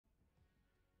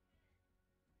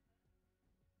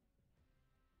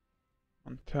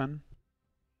110.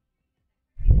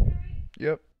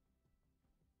 Yep.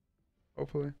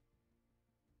 Hopefully.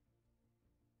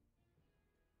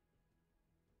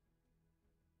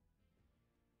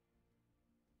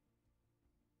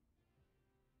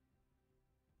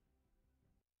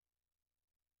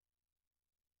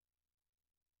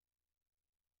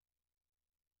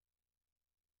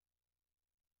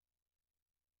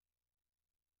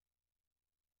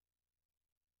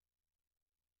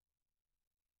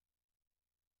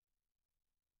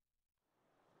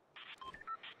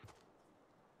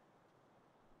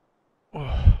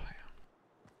 Oh.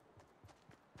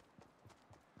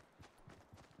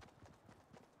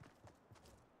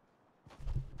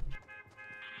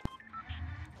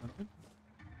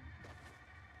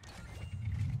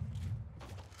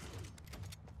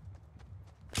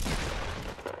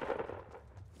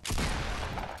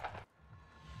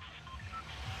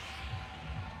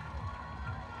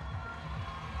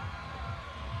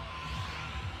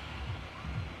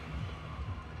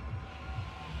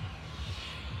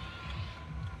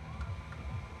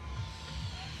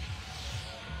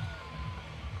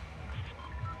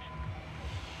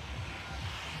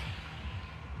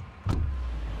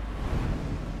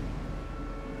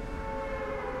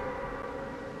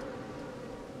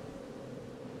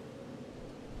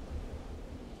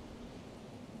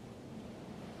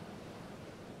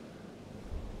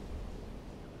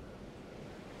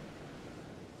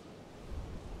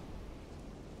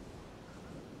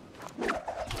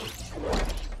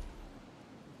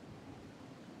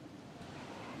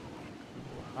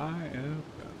 I am.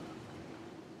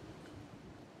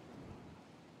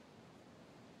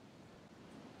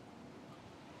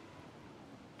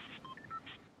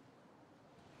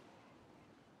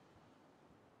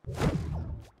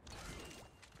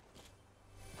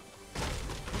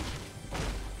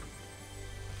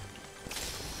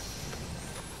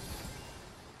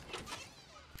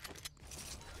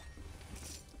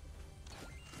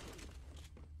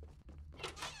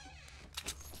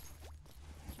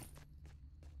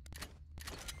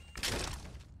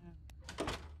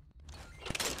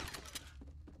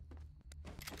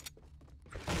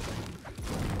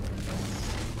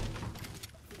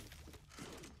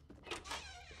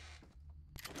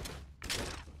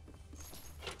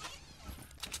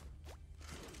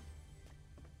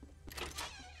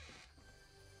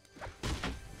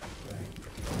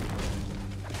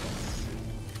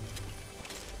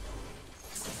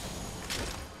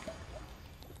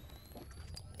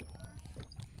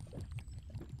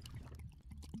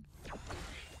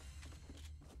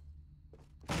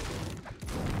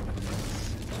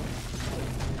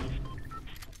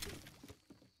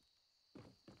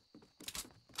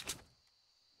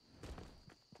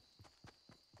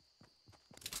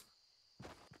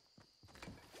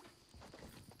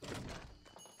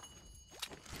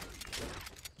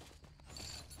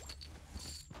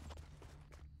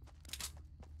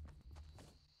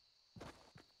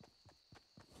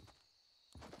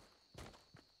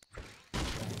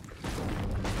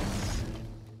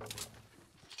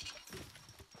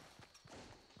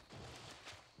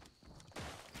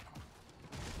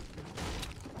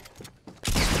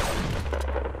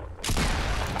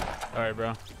 Alright,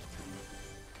 bro.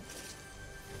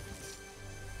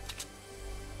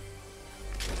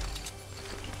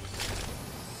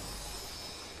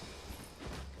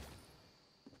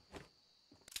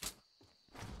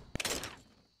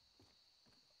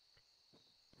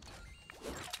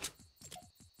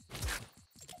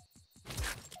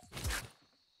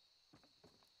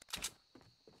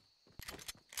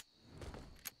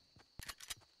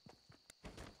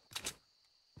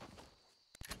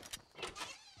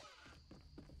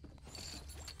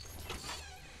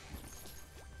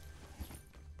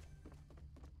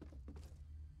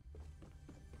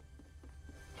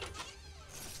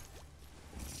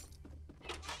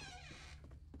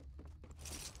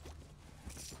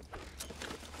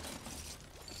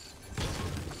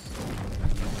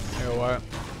 You know what?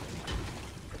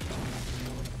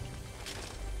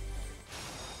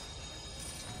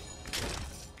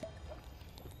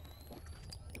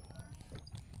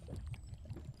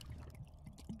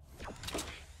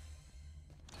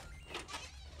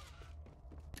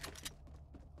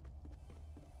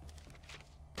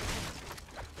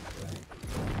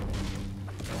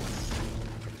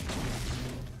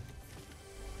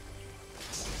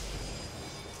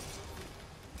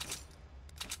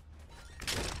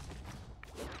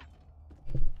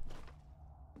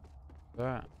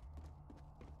 That.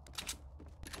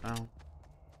 Oh.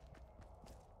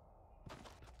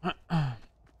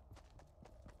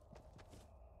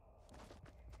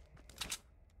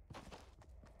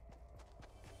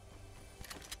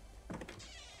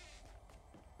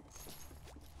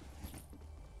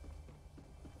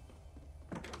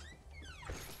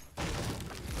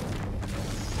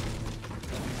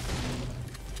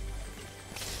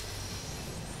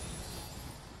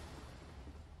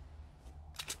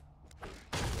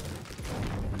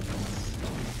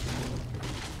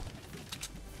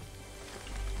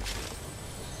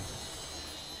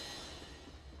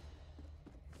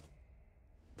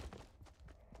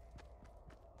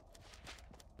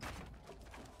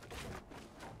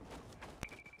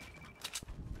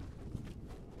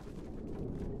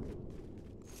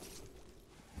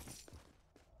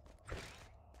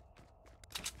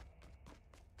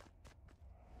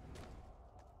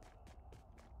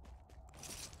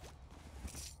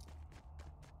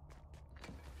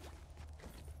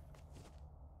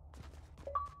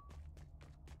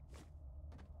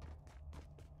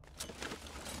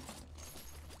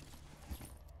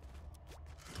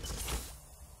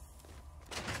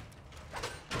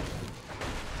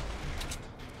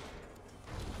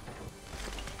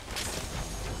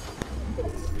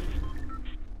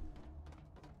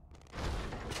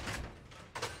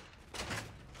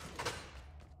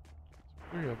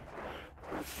 Three of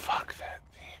Fuck that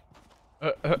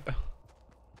thing. them.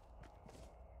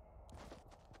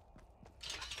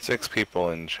 6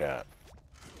 people in chat.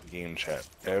 Game chat.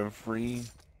 Every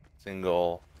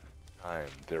single time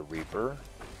their Reaper,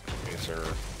 Racer,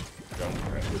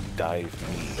 Junkrat would dive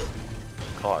me.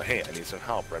 Call out, hey, I need some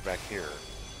help right back here.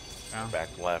 Yeah. Back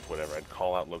left, whatever. I'd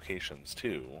call out locations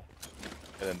too.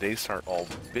 And then they start all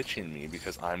bitching me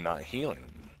because I'm not healing.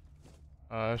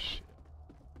 Shit.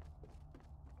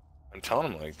 I'm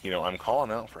telling them, like, you know, I'm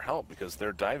calling out for help because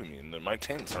they're diving me and then my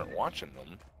tanks aren't watching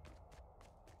them.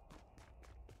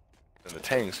 And the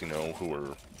tanks, you know, who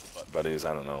are buddies,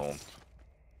 I don't know,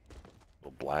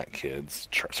 little black kids,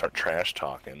 start trash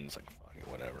talking. It's like, fuck it,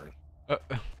 whatever.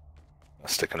 I'm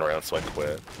sticking around, so I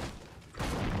quit.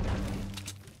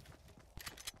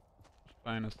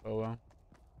 Playing a solo.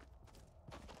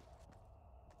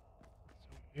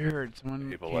 So weird. Someone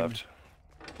People came left.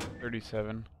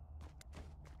 37.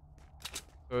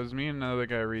 So it was me and another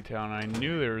guy retail, and I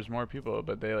knew there was more people,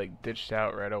 but they like ditched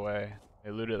out right away.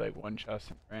 They looted like one chest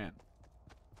and ran.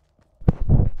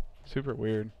 Super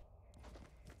weird.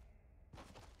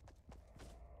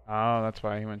 Oh, that's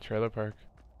why he went trailer park.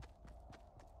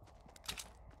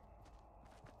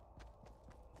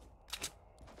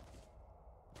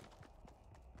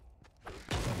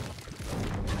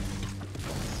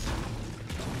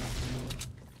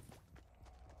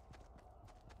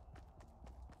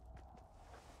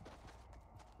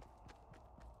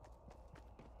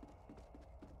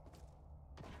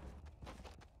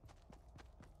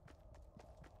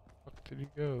 Fuck did he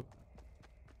go?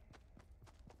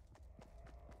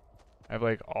 I have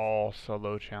like all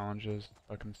solo challenges.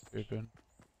 Fucking stupid.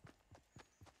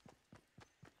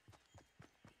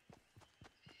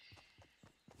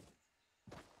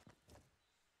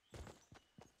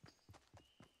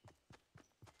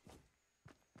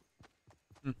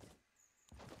 Hmm.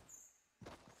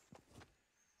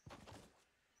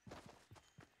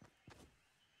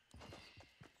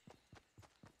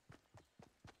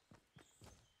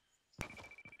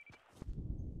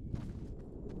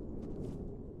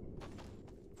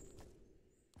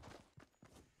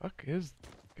 Fuck is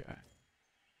this guy?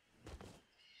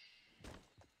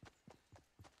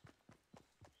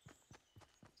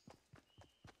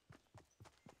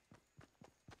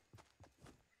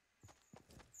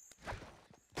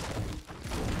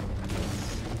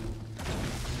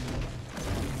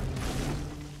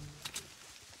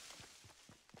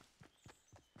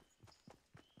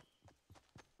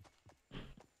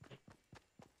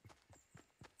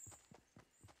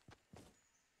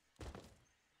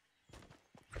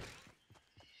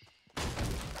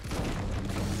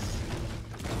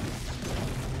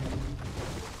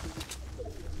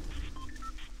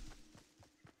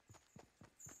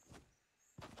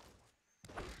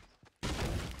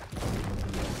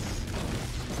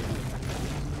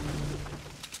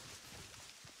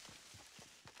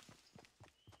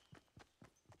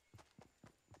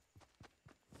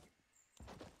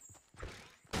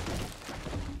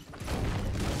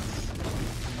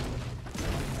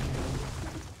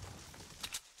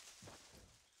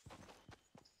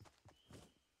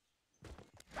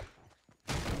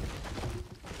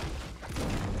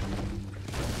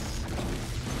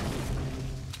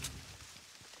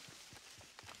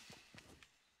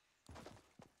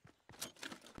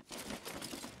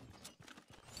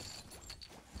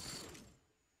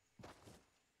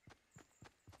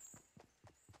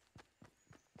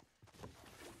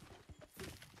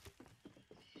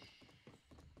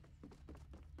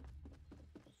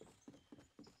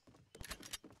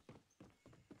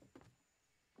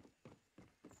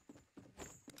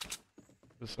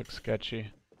 This looks sketchy.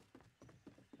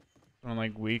 Someone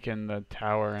like weakened the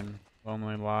tower in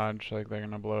Lonely Lodge, like they're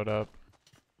gonna blow it up.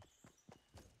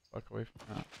 Fuck away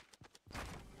from that.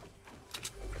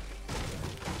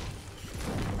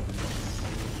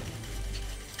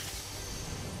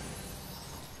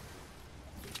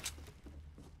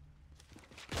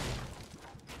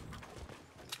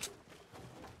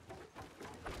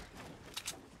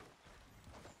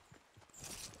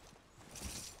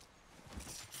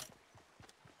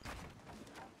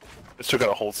 I still got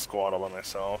a whole squad all by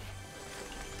myself.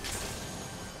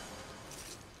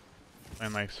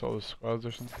 And like solo squads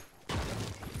or something.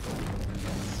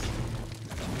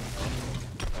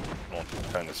 Well,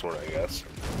 kind of, sort of, I guess.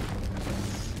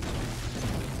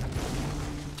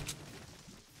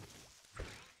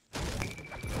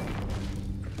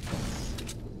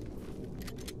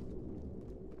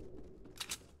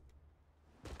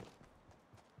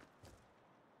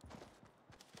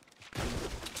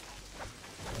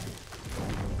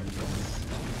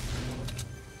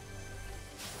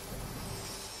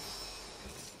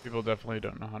 People definitely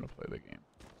don't know how to play the game.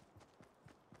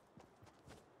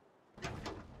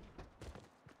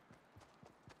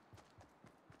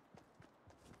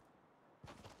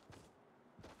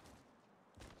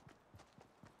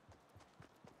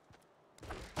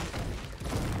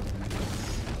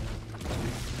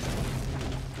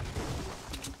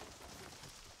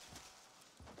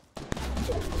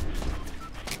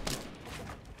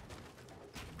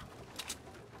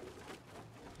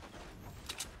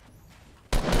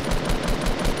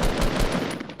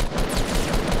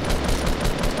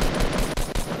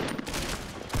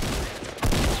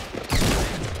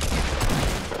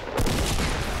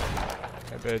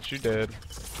 I bet you did.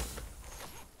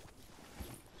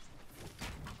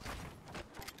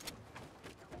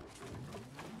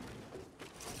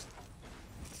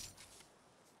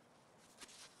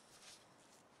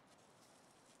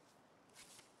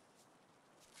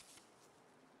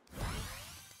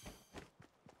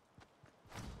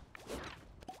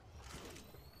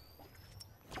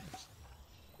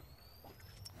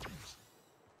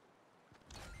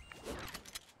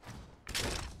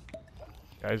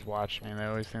 Guys watch me, they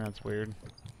always think that's weird.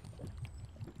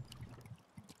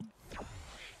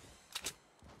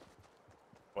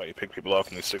 Why, you pick people off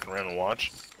and they stick around and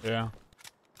watch? Yeah.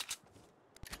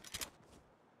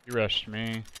 He rushed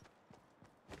me.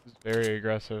 He's very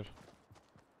aggressive.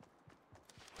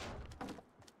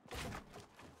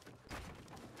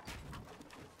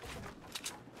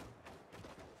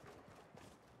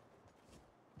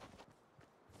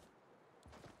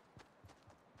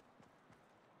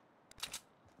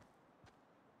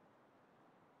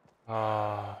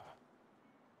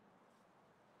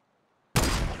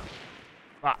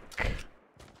 Fuck.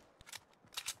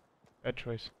 Bad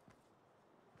choice.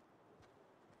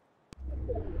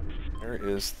 Where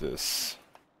is this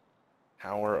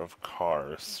tower of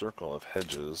cars, circle of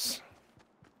hedges?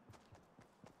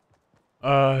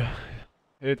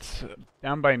 It's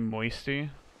down by Moisty.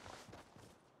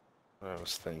 I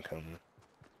was thinking.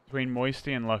 Between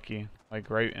Moisty and Lucky. Like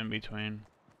right in between.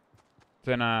 It's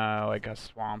in like a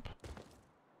swamp.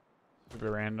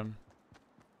 Super random.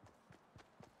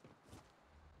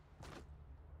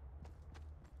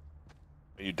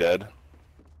 Are you dead?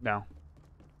 No.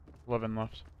 11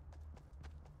 left.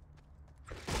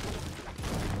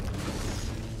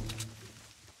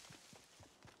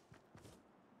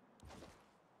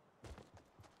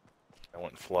 I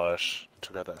went flush,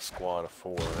 took out that squad of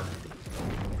 4.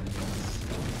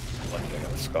 Lucky I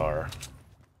got a scar.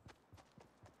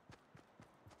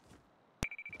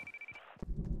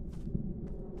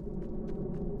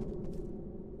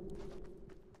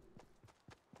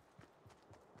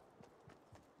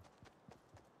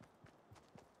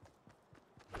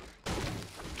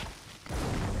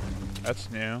 That's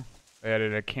new. They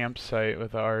added a campsite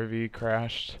with a RV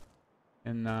crashed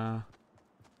in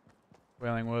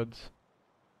Wailing Woods.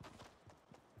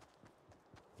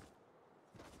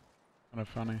 Kind of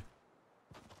funny.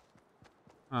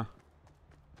 Huh.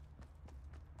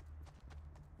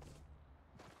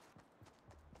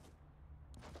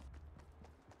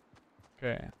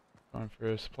 Okay. Going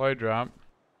for a supply drop.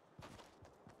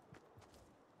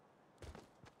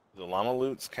 Do the llama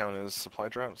loots count as supply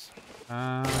drops?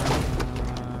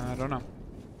 I don't know.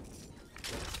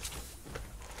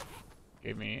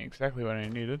 Gave me exactly what I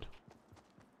needed.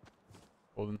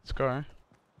 Golden scar.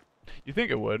 You think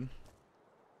it would?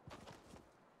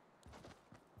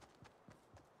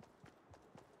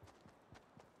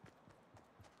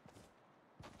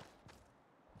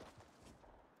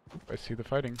 Oop, I see the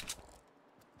fighting.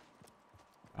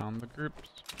 Found the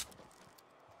groups.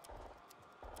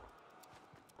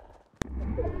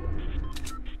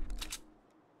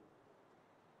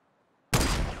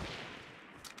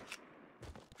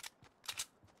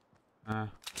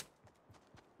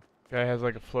 Guy has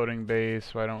like a floating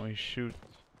base. Why don't we shoot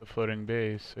the floating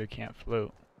base so he can't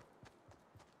float?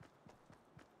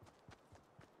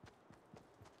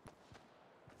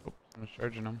 Oh, someone's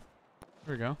charging him.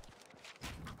 There we go.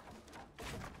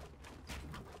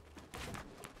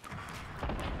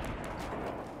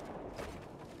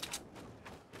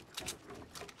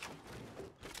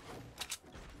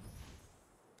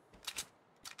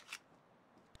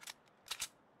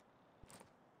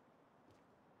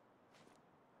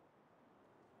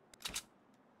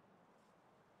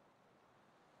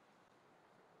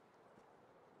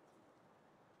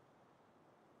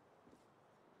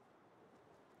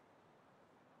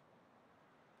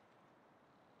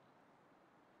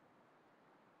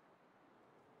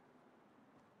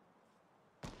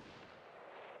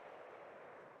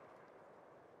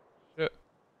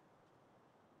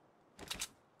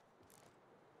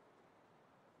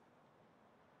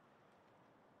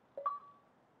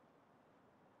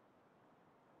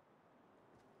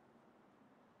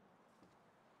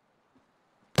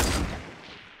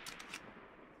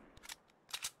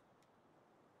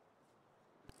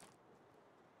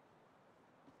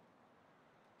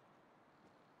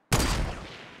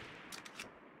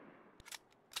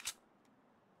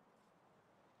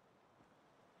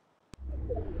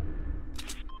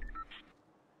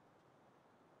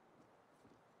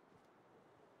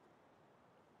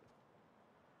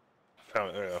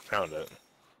 Found it.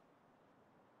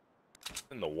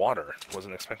 In the water.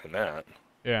 Wasn't expecting that.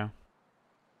 Yeah.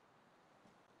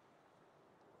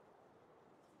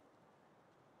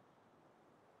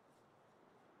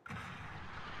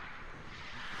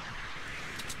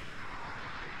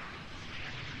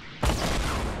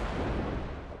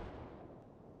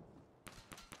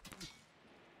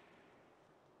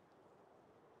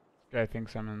 Guy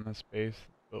thinks I'm in this base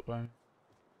built by me.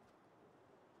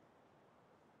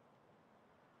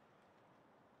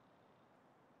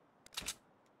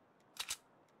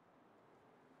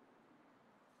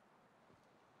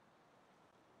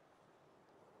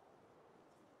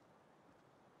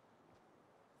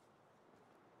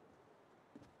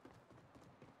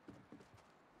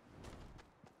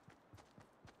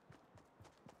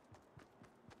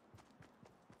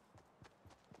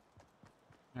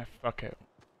 Ah, fuck it.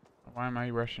 Why am I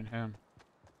rushing him?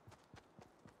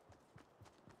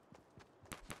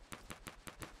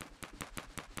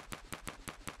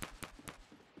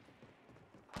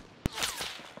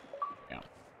 Damn.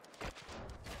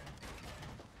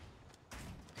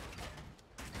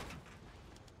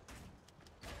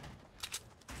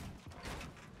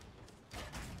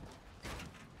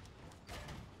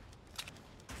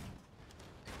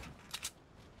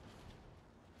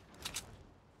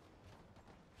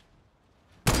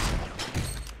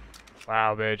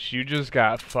 Wow, bitch, you just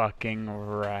got fucking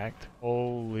wrecked.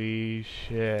 Holy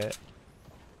shit.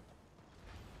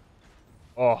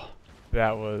 Oh,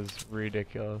 that was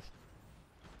ridiculous.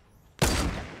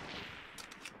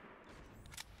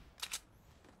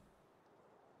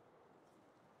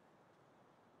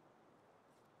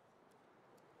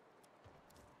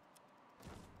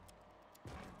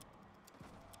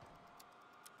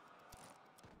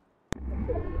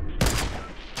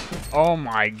 Oh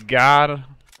my god.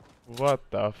 What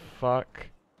the fuck?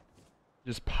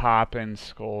 Just popping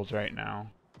skulls right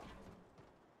now.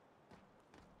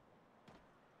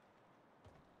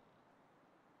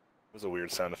 Was a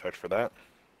weird sound effect for that.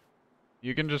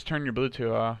 You can just turn your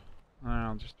Bluetooth off.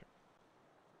 I'll just turn.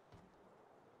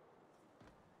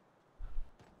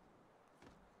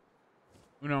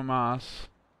 Uno mas.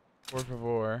 Por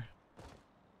favor.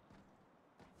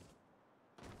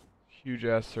 Huge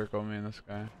ass circle me in this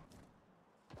guy.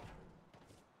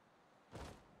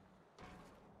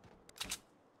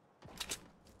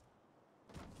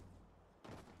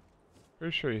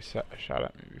 Pretty sure he shot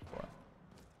at me before.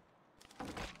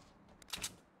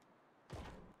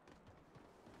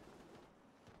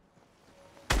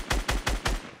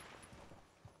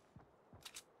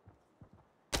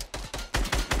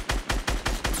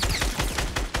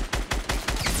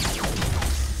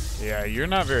 Yeah, you're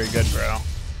not very good, bro.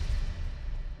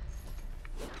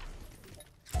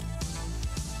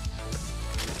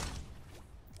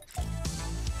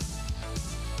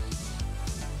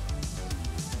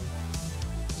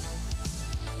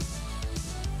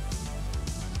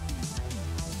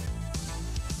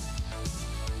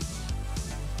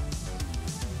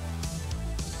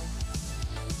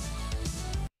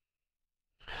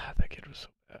 That kid was so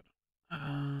bad.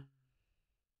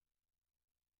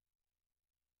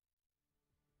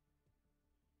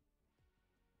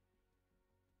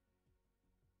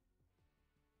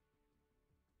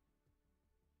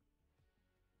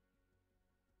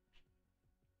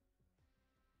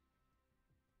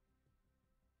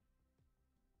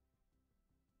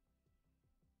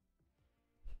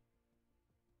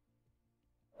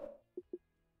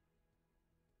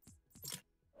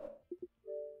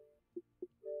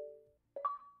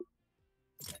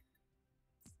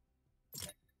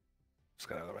 Just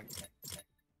got out of the ring.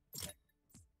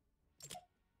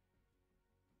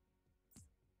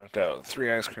 Knocked out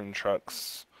 3 ice cream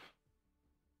trucks.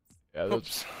 Yeah,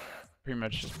 those pretty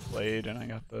much just played, and I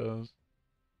got those.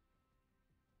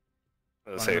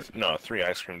 No, 3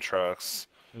 ice cream trucks.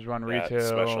 There's one That retail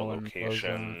special and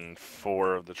location,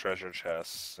 4 of the treasure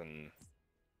chests, and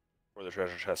 4 of the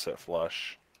treasure chests at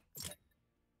flush.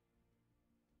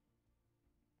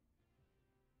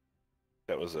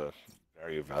 That was a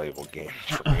very valuable game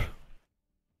for me.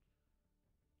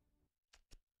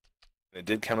 It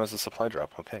did count as a supply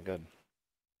drop. Okay, good.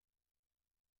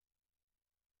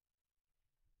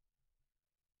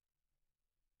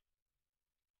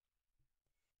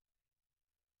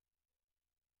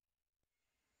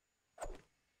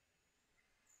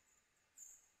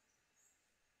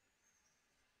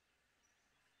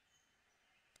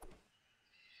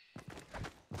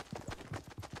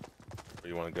 Where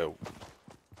you want to go?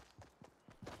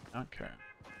 Okay.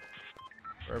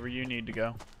 Wherever you need to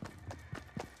go.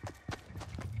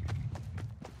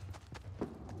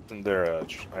 Isn't there a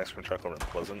ice cream truck over in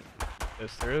Pleasant?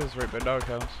 Yes, there is, right by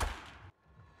Doghouse.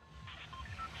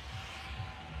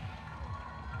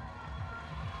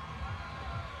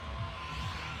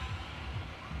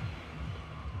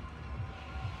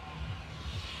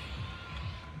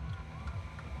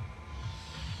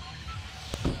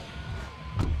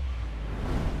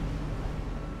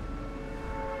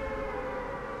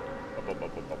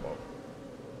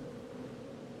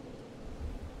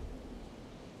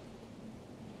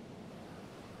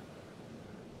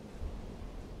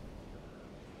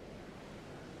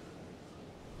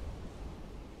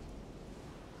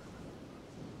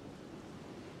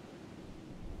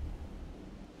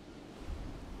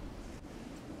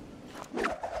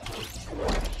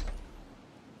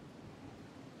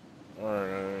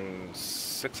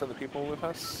 Six other people with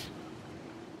us.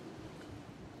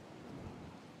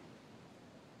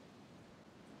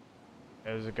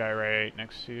 There's a guy right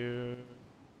next to you.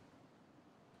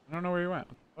 I don't know where you went.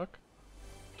 What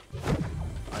the fuck?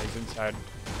 Oh, he's inside.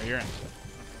 Oh, you're inside. I don't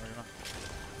know where you went.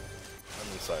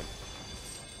 I'm inside.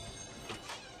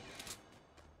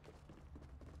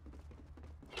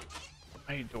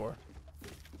 Hey, door.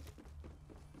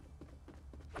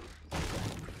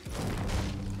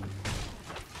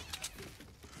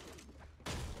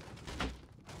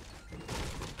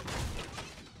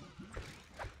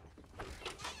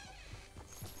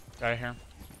 Guy here.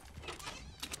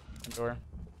 Door.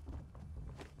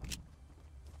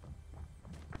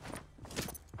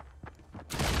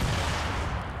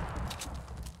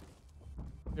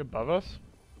 Is he above us?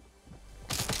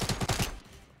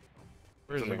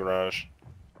 Where is In the he? garage.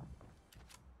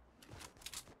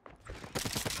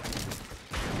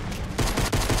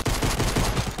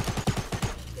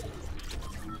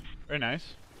 Very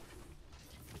nice.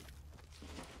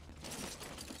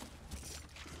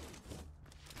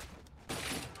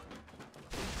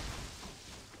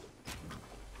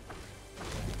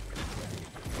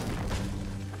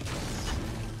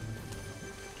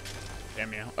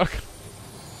 Damn you. Okay.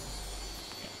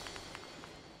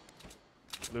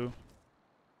 Blue.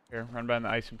 Here, run by in the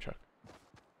icing truck.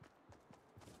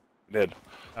 Did.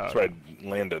 Oh, That's where I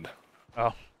landed.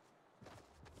 Oh.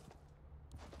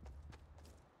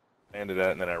 Landed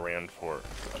at, and then I ran for it.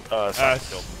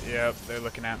 Yep, they're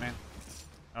looking at me.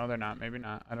 No, they're not. Maybe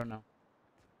not. I don't know.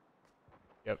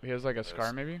 Yep, he has like a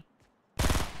scar, maybe?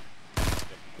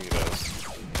 He does.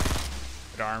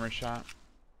 Good armor shot.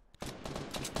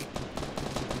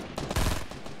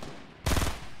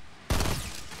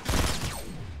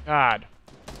 God.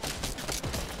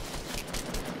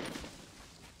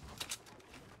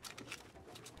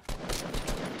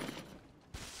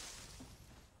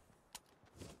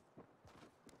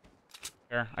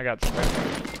 Here, I got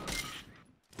something.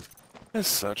 That's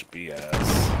such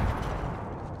BS.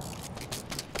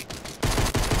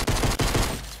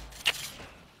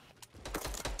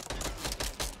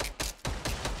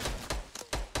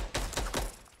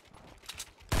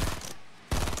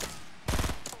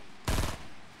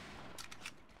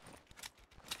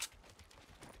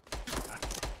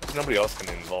 Nobody else can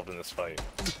be involved in this fight.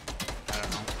 I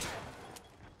don't know.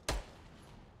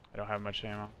 I don't have much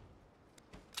ammo.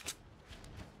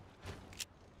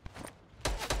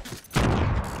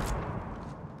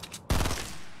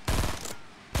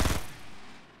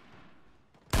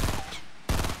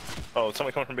 Oh,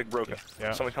 somebody coming from Big Broken.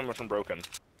 Yeah. Somebody coming from Broken.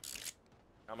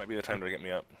 That might be the time to get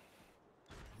me up.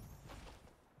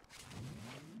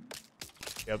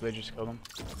 Yep, they just killed him.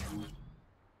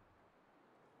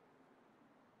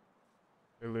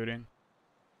 They're looting.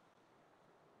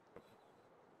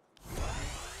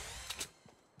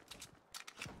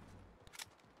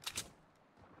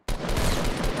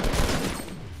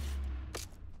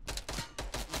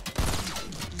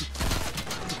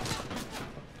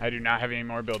 I do not have any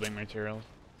more building materials.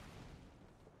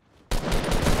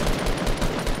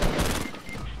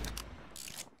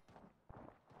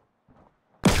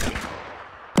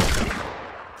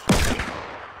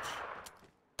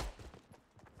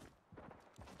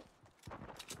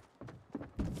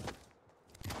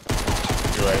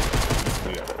 You're right.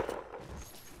 Yeah.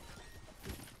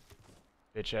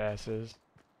 Bitch asses.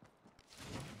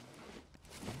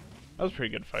 That was a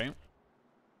pretty good fight.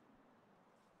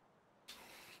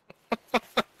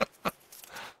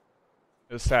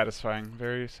 It was satisfying,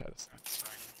 very satisfying.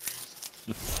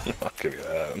 I'll give you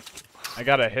that. I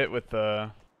got a hit with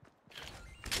the...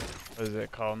 What is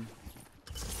it called?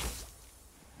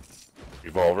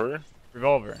 Revolver?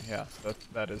 Revolver, yeah,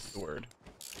 that is the word.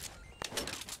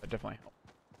 That definitely helped.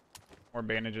 More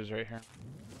bandages right here.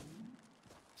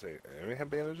 Say, anybody have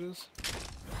bandages?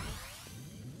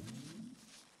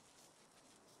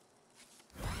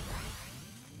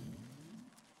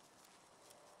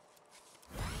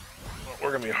 Well,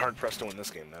 we're gonna be hard pressed to win this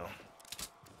game now.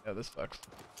 Yeah, this sucks.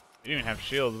 They didn't even have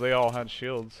shields, they all had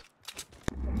shields.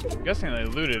 I'm guessing they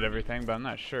looted everything, but I'm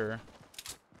not sure.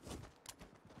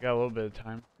 Got a little bit of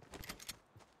time.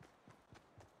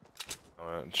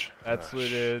 How much? That's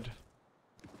looted.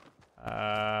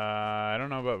 I don't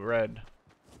know about red.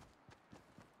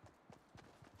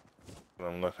 What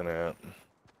I'm looking at. I'm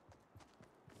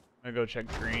gonna go check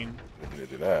green. We need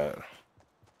to do that.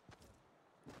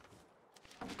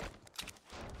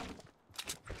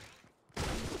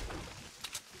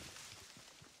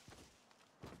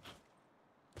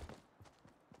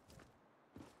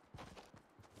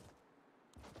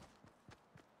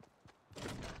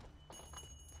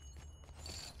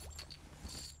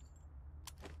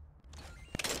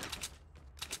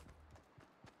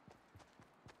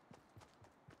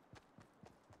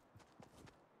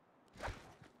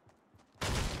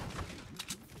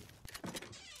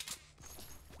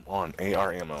 on,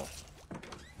 AR ammo.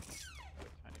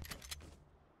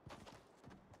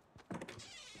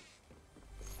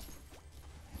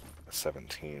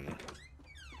 17.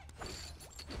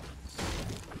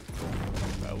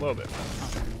 A little bit more.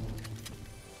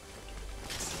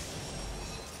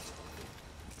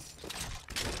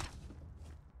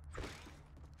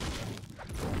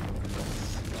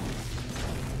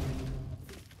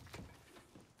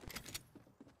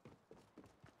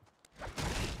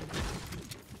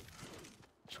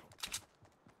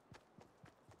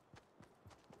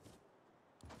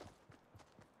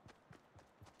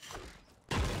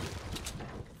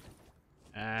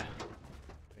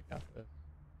 Pick up this.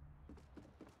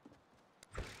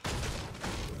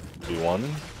 B1.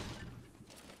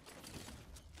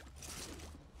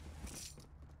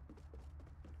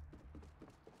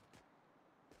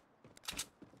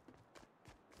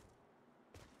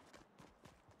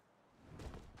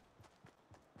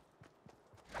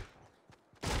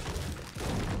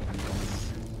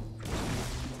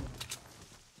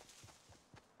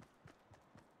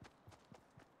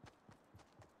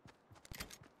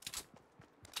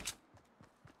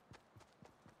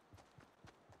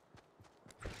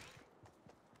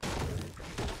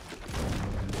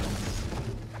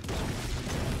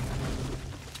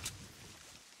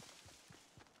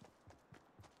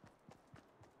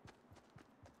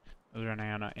 Those are running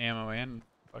out of ammo and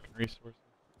fucking resources.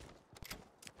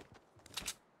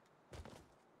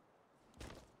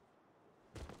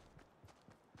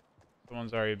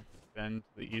 Someone's already been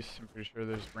to the east. I'm pretty sure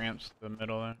there's ramps to the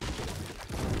middle there.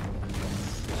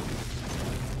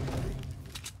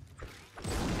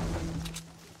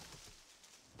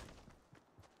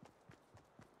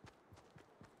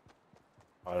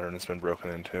 Modern has been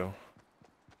broken into.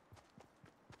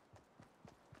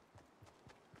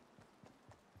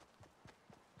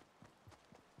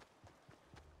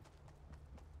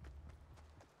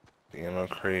 The ammo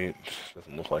crate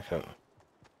doesn't look like it.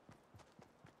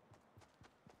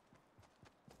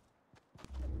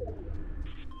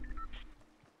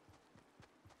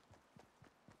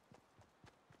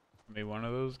 Maybe one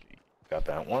of those games. Got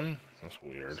that one? That's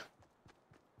weird.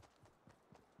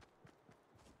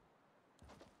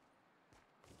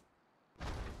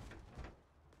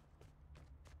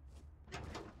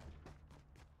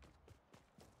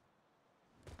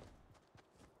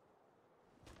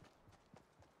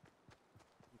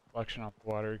 Reflection off the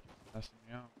water keeps messing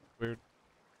me up. Weird.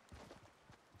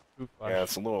 Too flash. Yeah,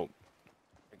 it's a little...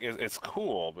 It's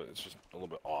cool, but it's just a little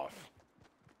bit off.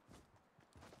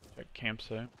 Check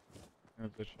campsite.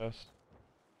 There's the chest.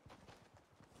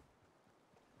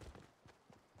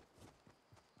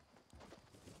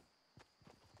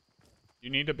 You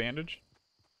need a bandage?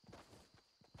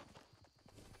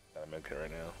 Got a medkit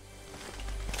right now.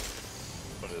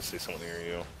 But I see someone near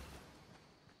you.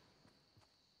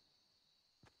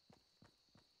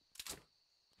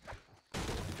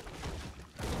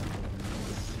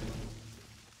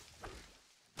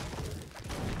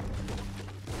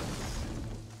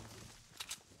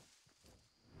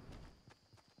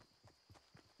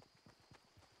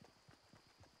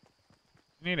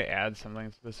 I need to add something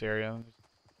to this area.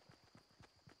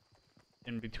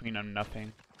 In between I'm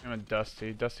nothing. I'm with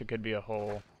Dusty. Dusty could be a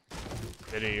whole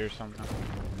city or something.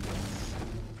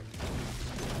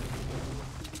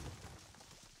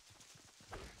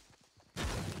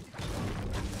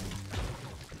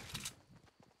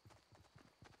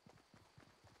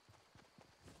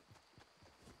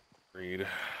 Agreed.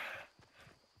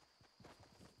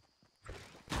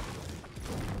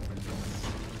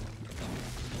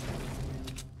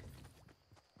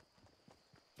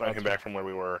 I came back from where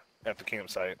we were at the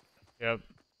campsite. Yep.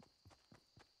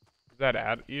 Is that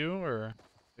at you, or are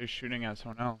they shooting at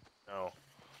someone else? No.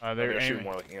 They're shooting aiming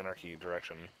more like anarchy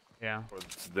direction. Yeah. Or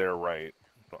it's their right.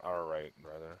 Our right,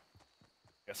 rather.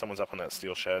 Yeah, someone's up on that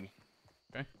steel shed.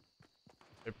 Okay.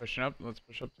 They're pushing up. Let's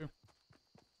push up too.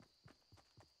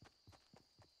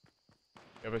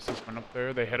 Yep, I see someone up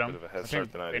there. They hit him. I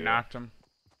think they knocked him.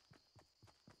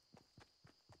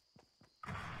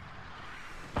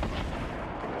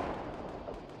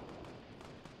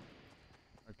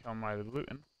 I kill him while they're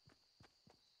looting.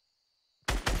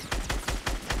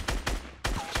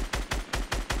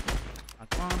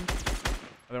 Knock one.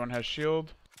 Other one has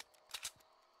shield.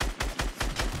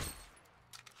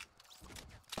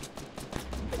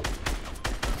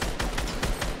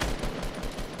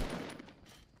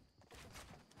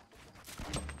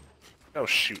 Oh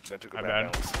shoot, that took a My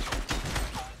bad bad. bounce.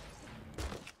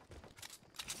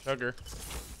 Chugger.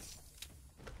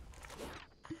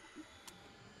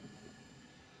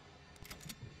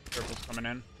 Purple's coming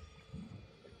in.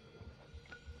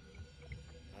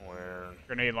 Where?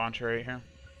 Grenade launcher right here.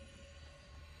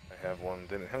 I have one.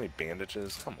 Didn't have any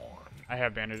bandages. Come on. I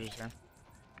have bandages here.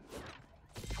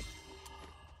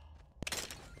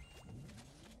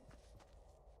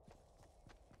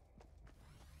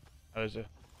 Oh, there's a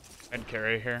head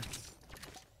carry here.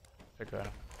 Pick that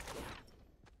up.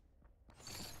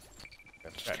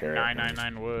 Got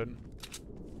 999 wood.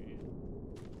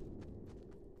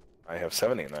 I have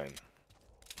 789.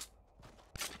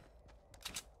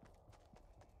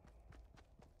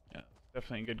 Yeah,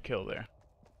 definitely a good kill there.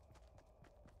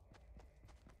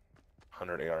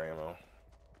 100 AR ammo.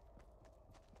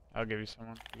 I'll give you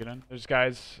someone to get in. There's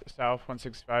guys south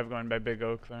 165 going by Big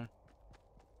Oak there.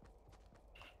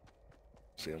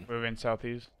 See him. Moving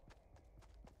southeast.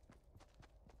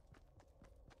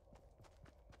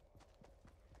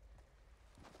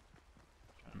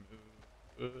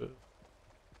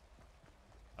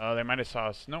 Oh, they might have saw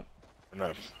us. Nope.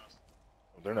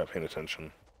 They're not paying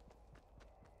attention.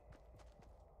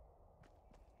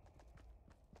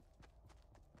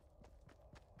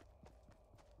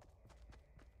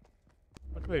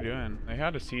 What are they doing? They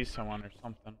had to see someone or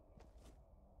something.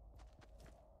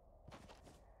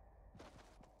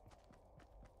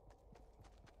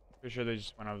 Pretty sure they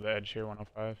just went over the edge here,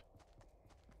 105.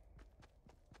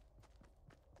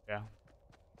 Yeah.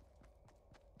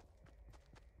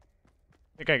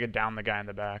 I think I could down the guy in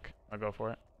the back. I'll go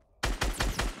for it.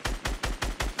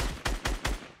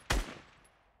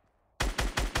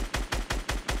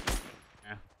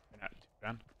 Yeah, they're not too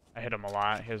bad. I hit him a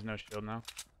lot. He has no shield now.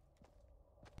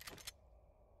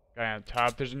 Guy on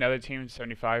top. There's another team,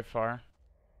 75 far.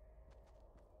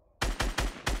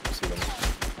 See them.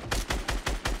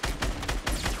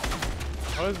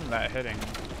 How isn't that hitting?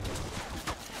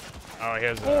 Oh, he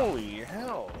has a... Holy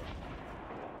hell!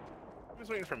 He was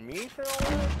waiting for me for all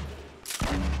that?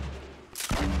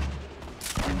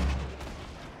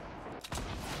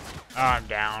 Oh, I'm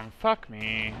down. Fuck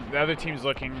me. The other team's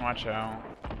looking. Watch out.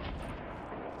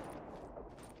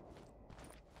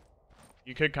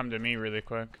 You could come to me really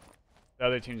quick. The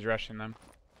other team's rushing them.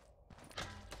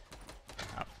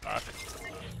 Oh, fuck.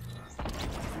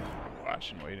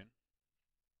 Watching, waiting.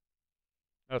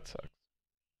 That sucks.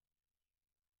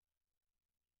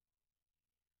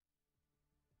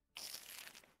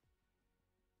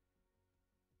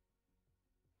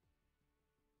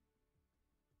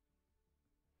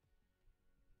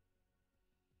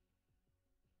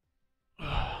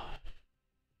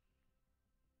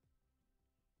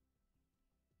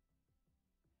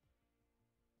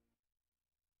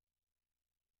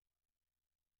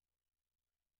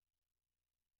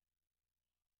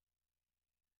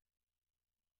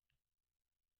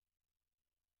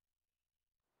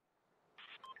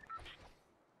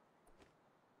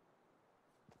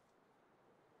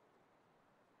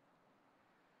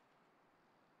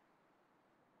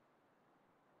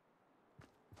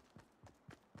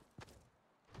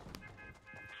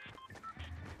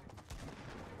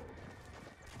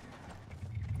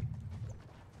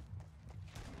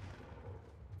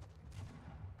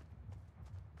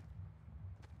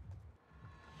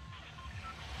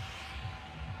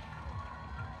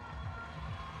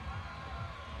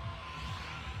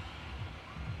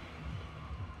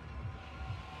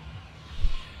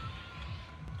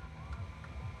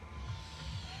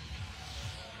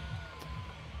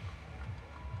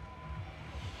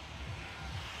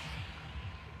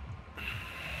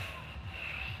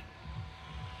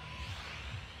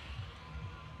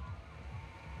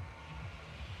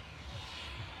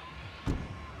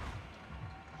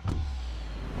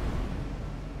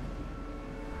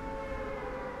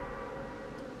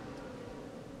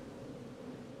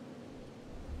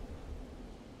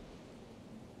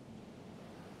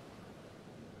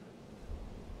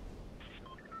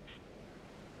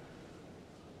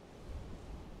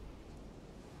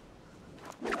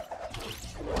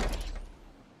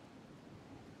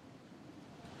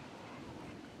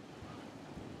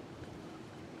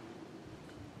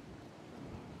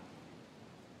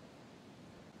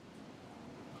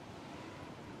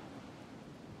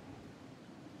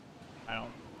 I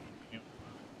don't...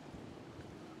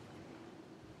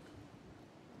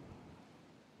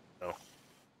 No.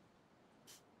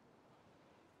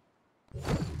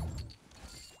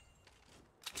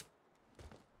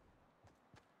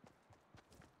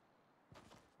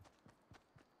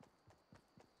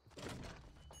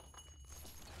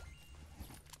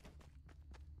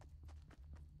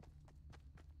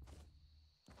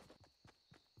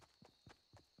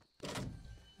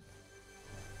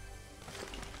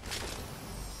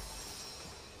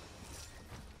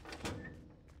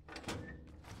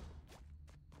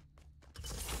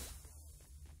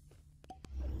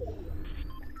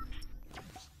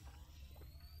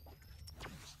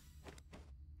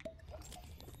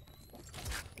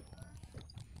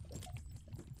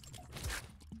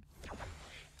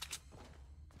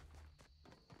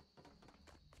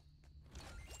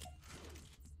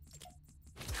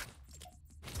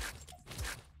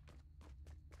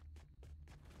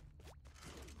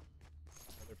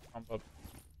 Pump up.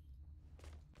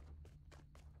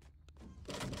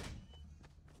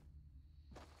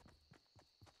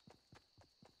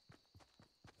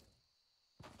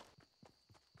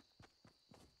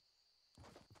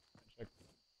 Check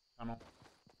tunnel.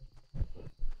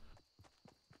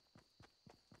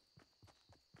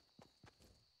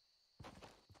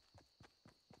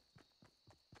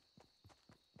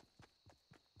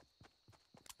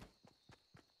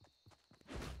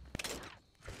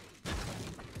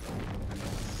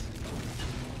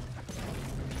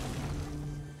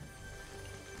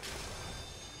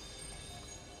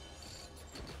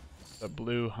 The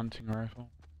blue hunting rifle.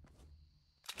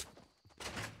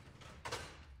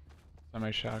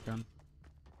 Semi-shotgun.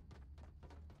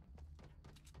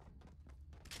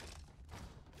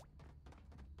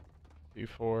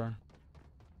 C4.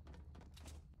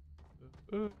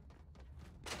 There's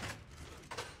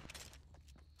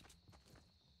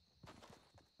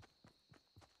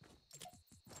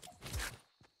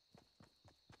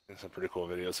some pretty cool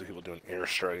videos of people doing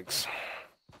airstrikes.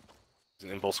 An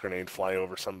impulse grenade, fly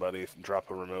over somebody, drop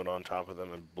a remote on top of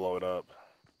them, and blow it up.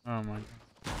 Oh my god.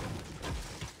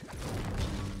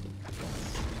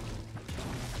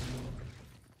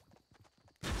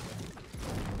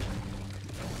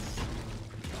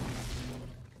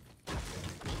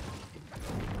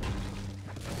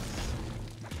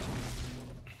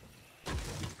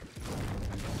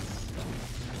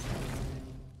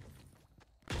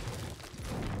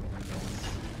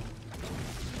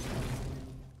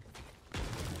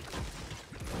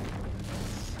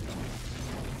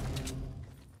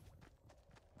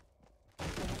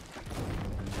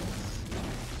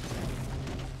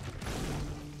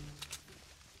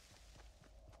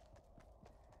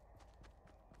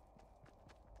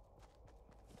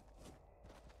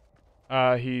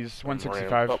 He's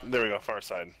 165. Oh, there we go, far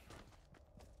side.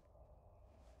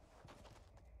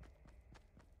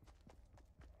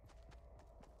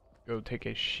 Go take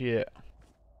a shit.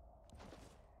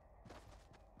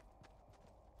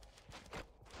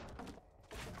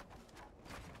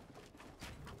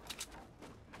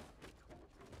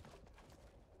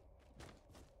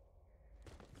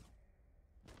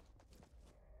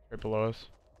 Right below us.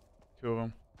 Two of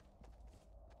them.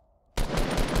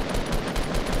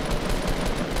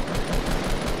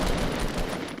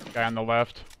 Guy on the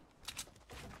left.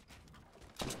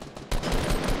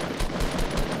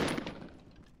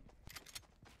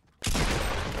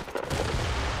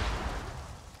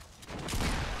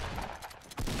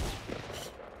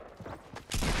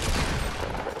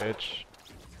 Bitch.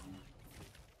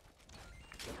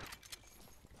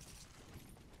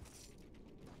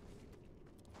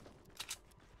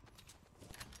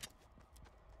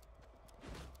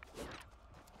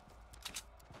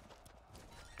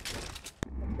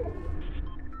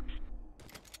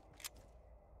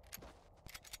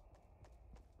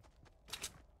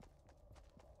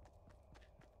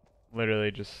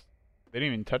 Literally just... They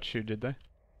didn't even touch you, did they?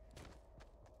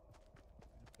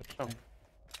 Oh.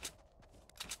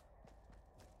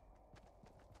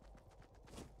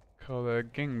 Call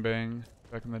that gangbang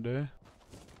back in the day.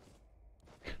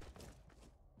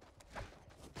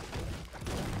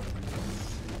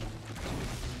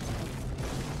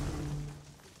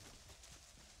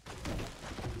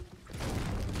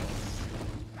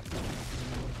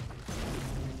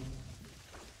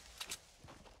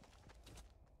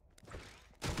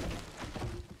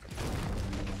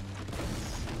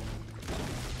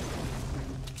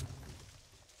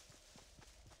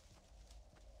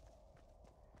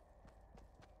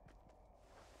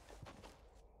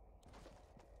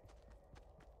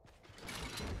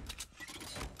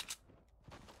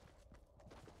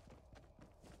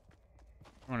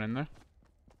 Someone in there?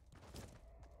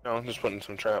 No, I'm just putting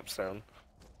some traps down.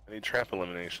 I need trap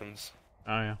eliminations.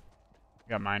 Oh yeah.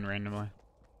 Got mine randomly.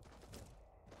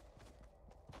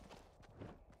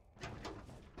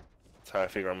 That's how I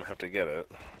figure I'm gonna have to get it.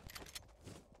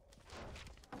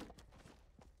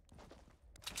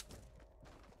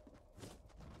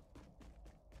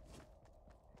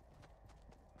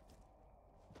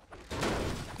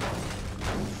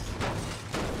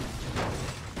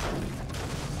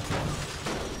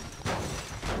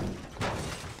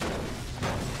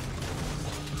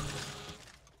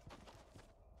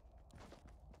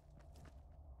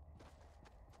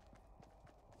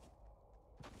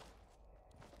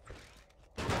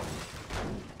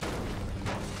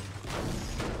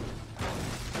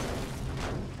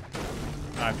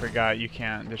 I forgot you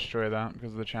can't destroy that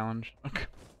because of the challenge. Okay.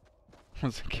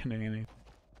 Wasn't getting anything.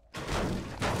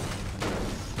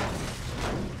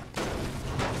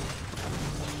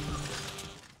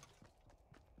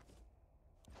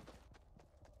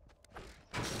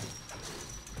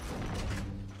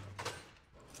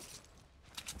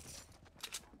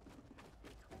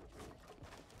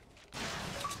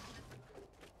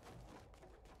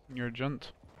 You're a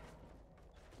gent.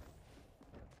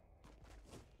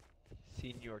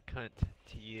 Senior cunt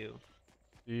to you.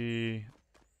 The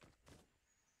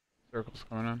circle's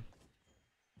coming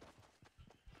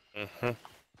in. Mm-hmm.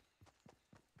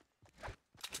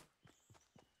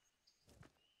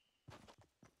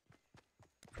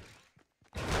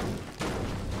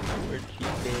 Where'd he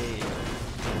be?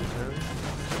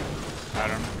 I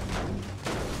don't know.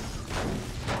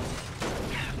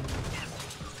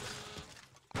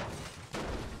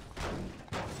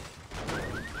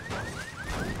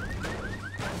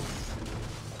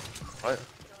 What?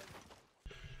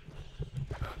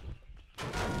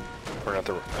 We're not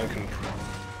the. I can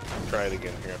try it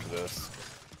again here after this.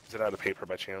 Is it out of paper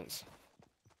by chance?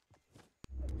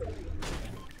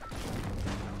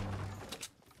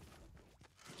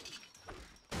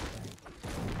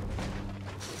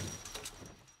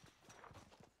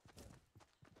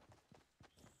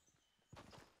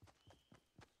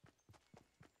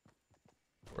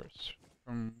 Of course.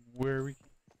 From where we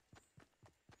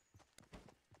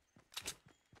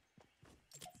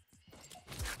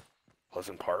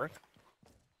Pleasant Park?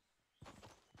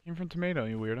 came from Tomato,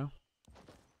 you weirdo.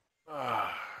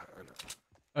 Ah, I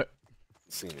know.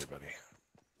 See anybody?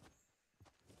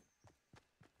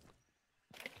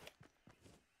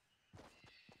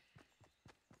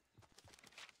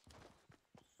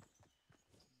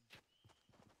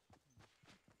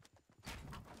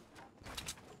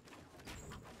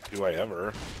 Do I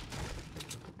ever?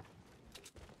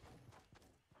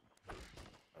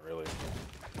 Not really.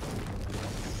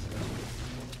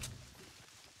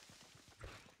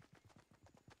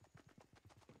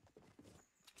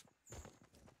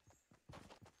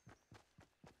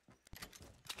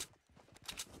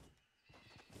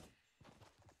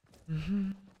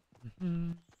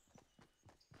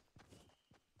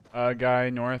 Guy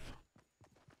north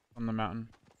on the mountain.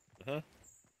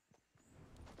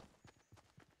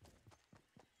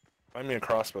 Find me a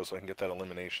crossbow so I can get that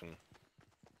elimination.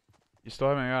 You still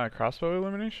haven't got a crossbow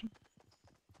elimination?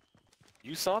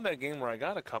 You saw that game where I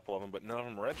got a couple of them, but none of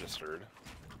them registered.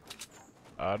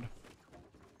 Odd.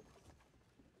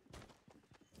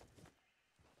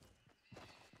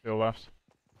 Go left.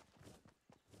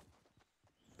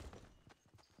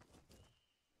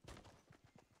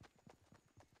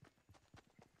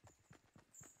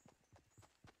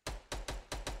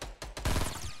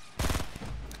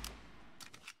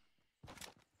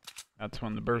 That's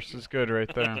when the burst is good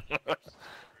right there.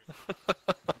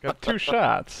 Got 2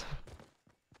 shots.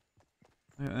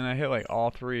 And I hit like all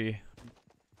 3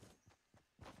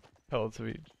 pellets of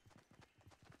each.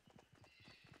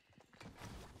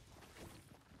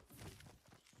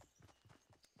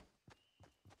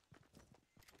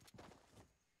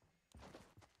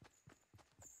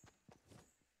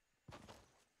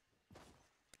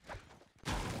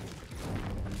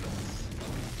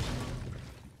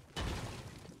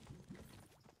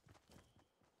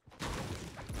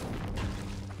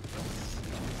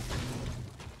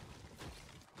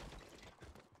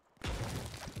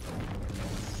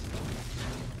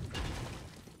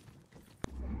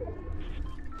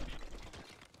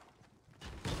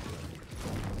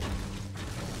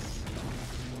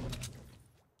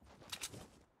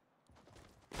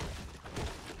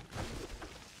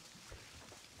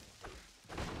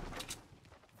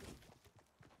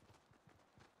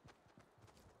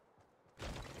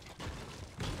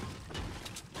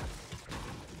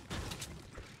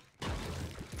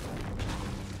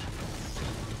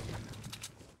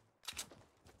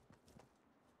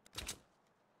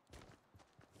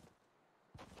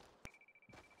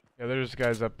 Yeah, there's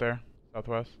guys up there,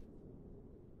 southwest.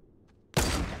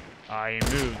 Ah, you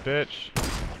moved, bitch.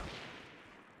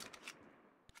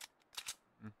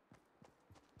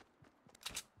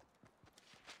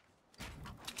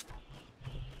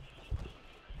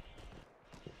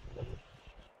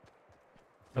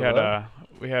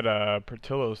 We had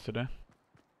Portillo's today.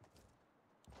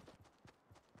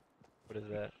 What is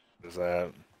that? Is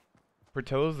that?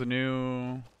 Portillo's the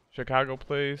new Chicago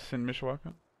place in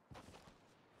Mishawaka.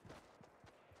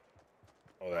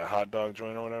 Oh, that hot dog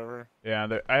joint or whatever? Yeah,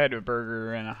 I had a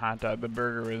burger and a hot dog. The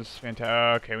burger was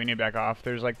fantastic. Okay, we need to back off.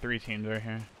 There's like 3 teams right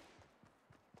here.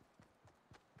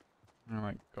 I'm gonna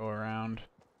like go around.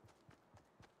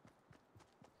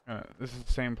 This is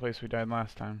the same place we died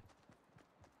last time.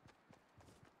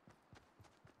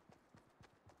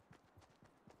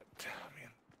 Man.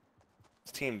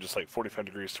 This team just like 45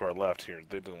 degrees to our left here.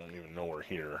 They don't even know we're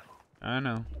here. I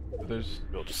know. There's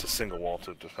Built just a single wall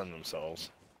to defend themselves.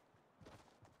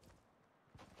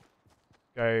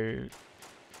 guy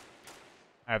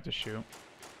I have to shoot.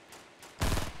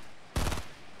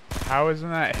 How isn't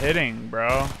that hitting,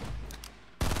 bro?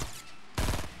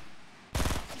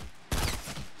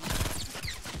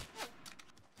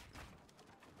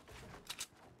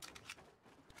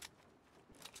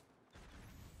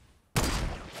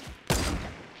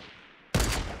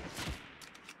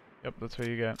 Yep, that's what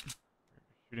you get.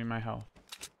 Shooting my health.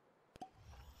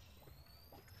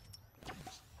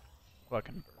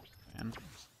 Fucking burst, man.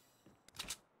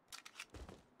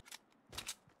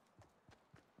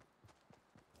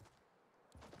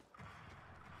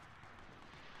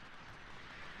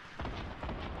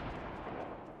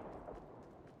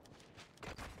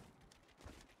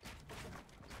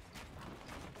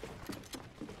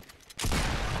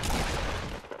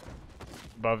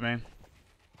 Above me.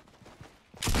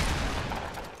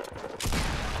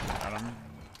 Got him.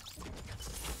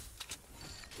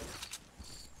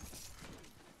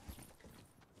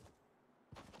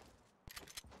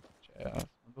 Yeah,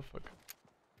 motherfucker.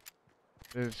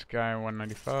 This guy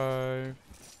 195.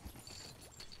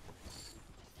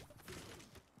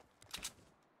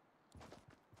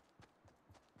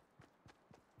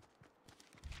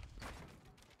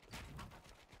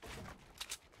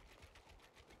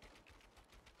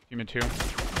 Team of 2.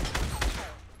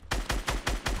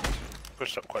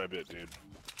 Pushed up quite a bit, dude.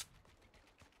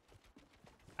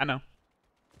 I know.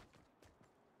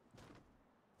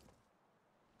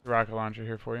 Rocket launcher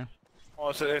here for you.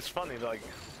 Well, it's funny, like,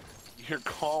 your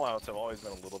call-outs have always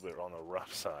been a little bit on the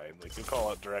rough side. Like, you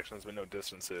call out directions but no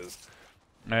distances.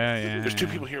 Yeah. There's 2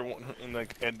 people here,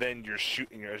 and then you're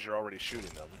shooting as you're already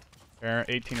shooting them. There,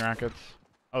 18 rockets.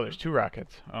 Oh, there's 2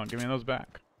 rockets. Oh, give me those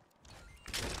back.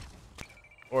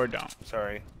 Or don't.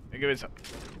 Sorry. Hey, give me some.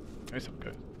 Give me some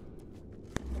good.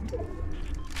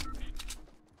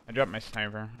 I dropped my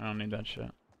sniper. I don't need that shit.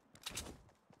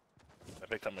 I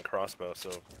picked up my crossbow,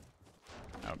 so...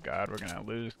 Oh god, we're gonna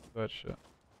lose that shit.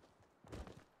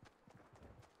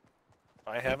 If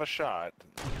I have a shot,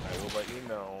 I will let you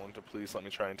know to please let me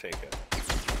try and take it.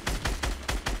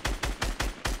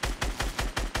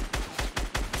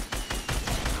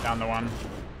 Down the one.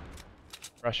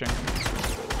 Rushing.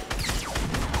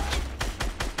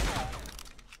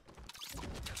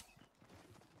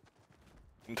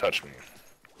 Don't touch me.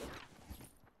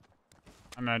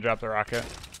 I'm gonna drop the rocket.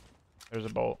 There's a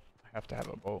bolt. I have to have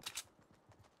a bolt.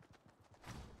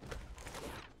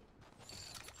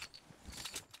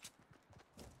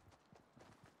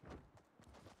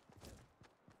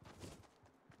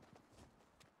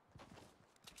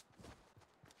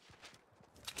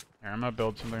 Here, I'm gonna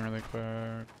build something really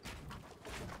quick.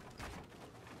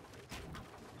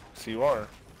 So you are.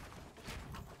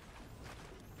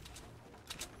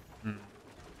 Hmm.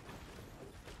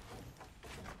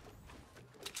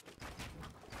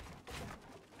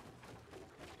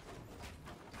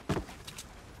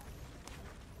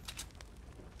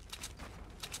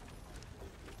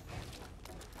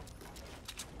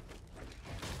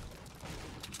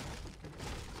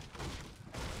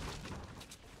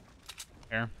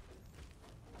 Here.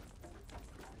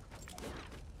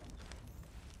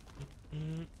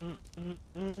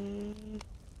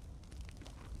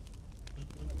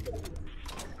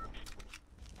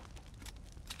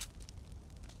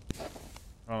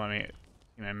 Well, let me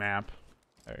see my map.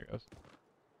 There it goes.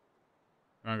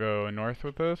 I'm gonna go north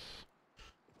with this.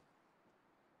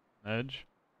 Edge.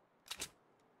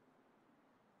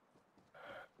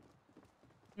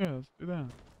 Yeah, let's do that.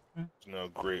 Okay.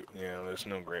 There's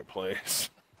no great place.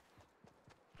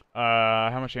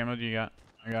 How much ammo do you got?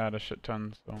 I got a shit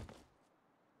ton, so.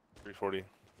 340.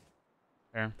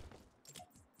 Here.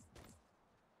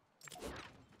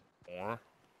 More.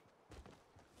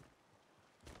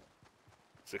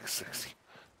 660.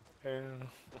 And...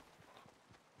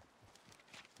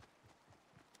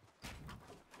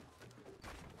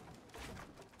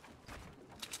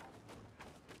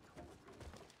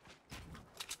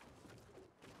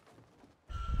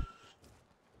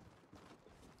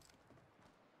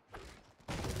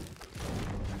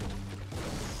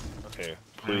 Okay,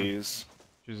 please.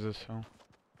 Choose this hill.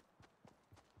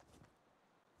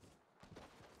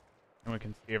 And we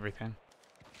can see everything.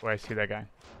 Oh, I see that guy.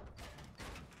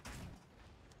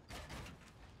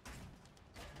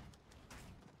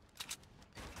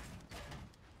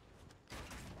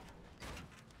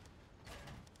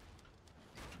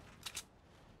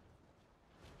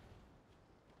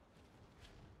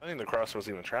 I think the crossbows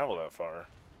even travel that far.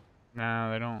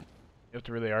 No, they don't. You have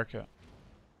to really arc it.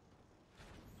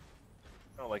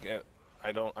 No, like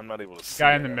I'm not able to see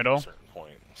Guy it in the at middle. a certain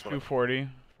point. That's what 240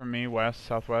 from me, west,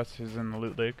 southwest. He's in the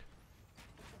loot lake.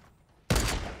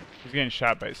 He's getting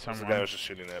shot by that's the guy I someone. was just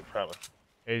shooting at, probably.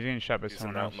 Yeah, he's getting shot by He's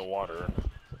someone out else. in the water.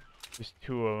 There's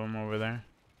 2 of them over there.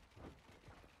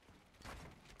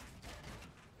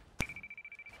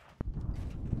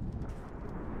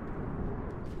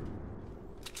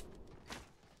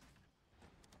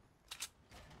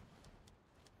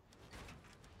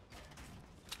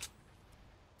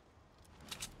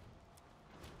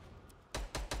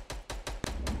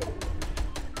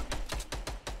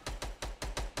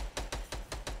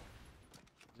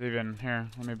 Even here,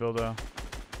 let me build a.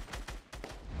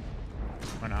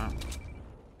 Or not.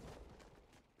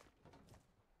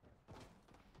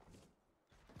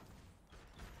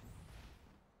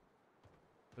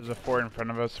 There's a fort in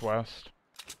front of us, west.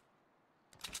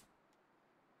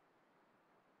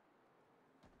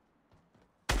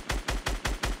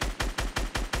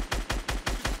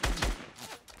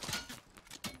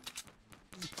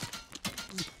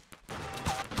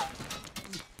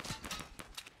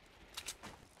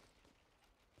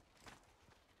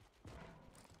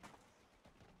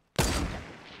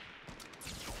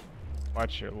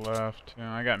 Watch your left.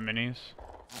 Yeah, I got minis.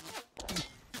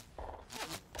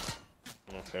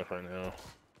 I'm safe right now.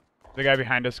 The guy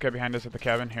behind us at the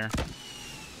cabin. Here.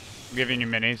 I'm giving you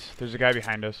minis. There's a guy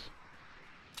behind us.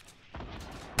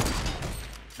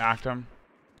 Knocked him.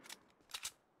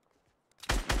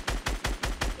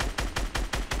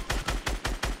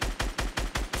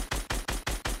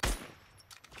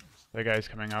 The guy's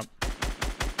coming up.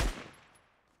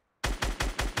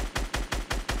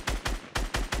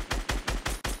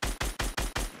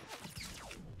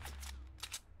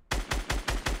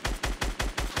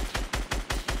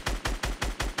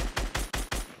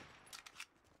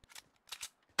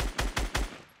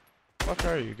 What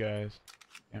are you guys?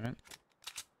 Damn it.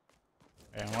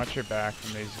 Yeah, watch your back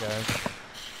from these guys.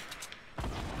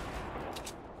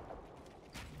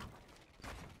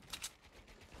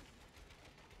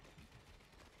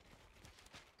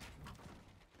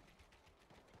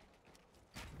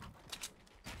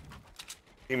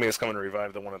 Teammate's coming to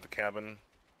revive the one at the cabin.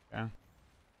 Yeah.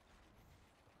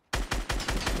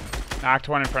 Knocked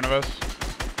one in front of us.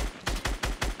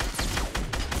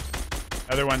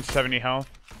 Other one's 70 health.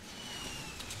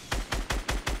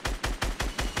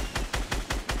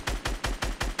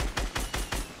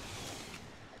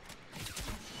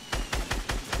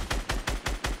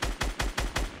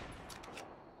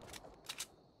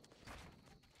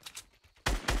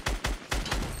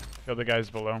 Kill the guys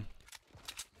below.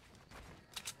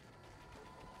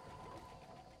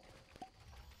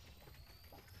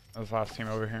 That was the last team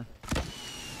over here.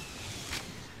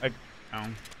 Like, oh.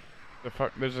 The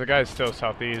fuck? There's a guy still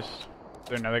southeast. Is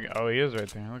there another guy? Oh, he is right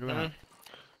there. Look at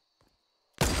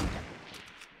that.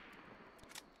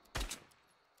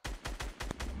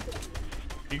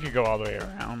 He could go all the way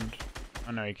around.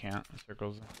 Oh, no, he can't. The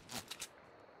circles.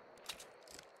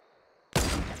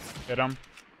 Hit him.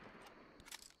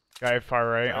 Guy far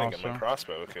right I didn't get my also.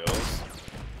 crossbow kills.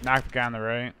 Knocked the guy on the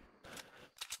right.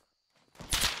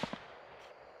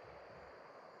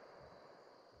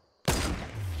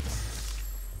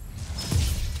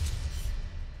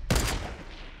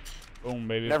 Boom,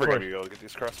 baby. Never gonna be able to get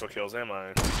these crossbow kills, am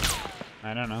I?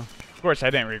 I don't know. Of course, I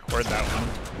didn't record that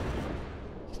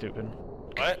one. Stupid.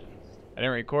 What? I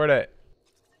didn't record it.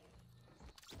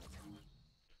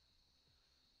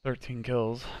 13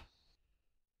 kills.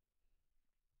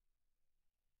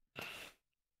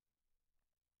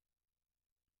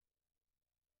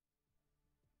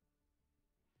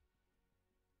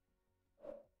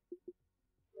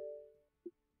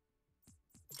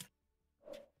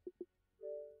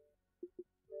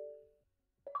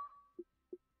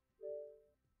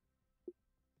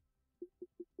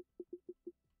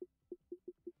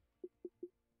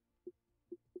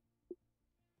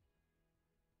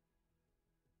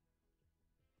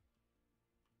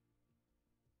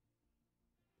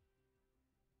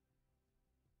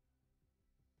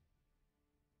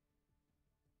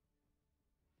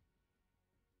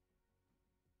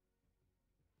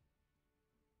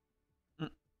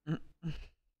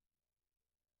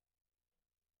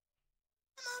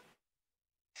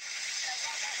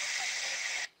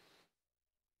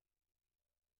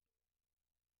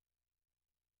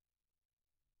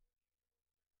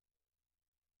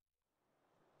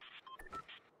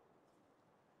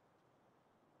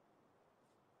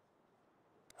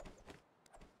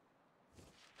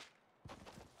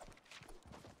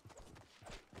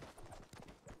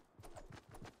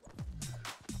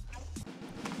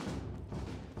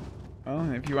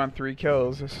 Well, if you want 3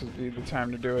 kills, this would be the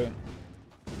time to do it.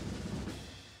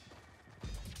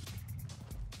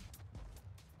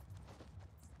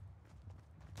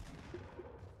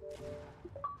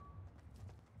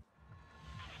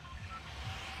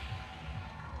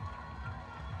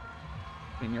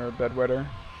 And you're a bedwetter.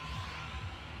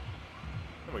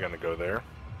 We're gonna go there.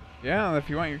 Yeah, if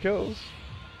you want your kills.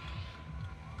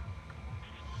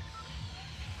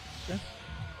 Okay.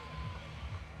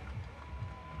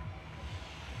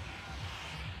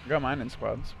 I got mine in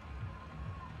squads.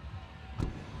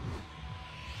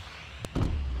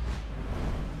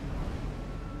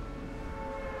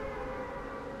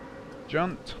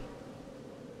 Jumped.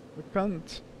 The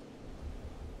cunt.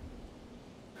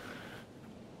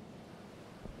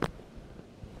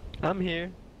 I'm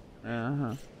here.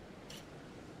 Uh-huh.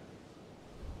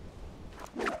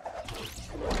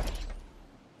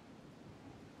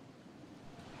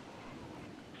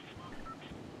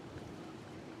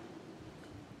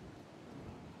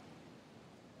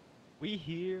 We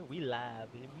here, we live,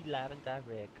 and we live and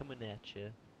direct, coming at you.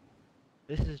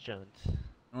 This is Junt.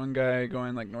 One guy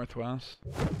going like northwest.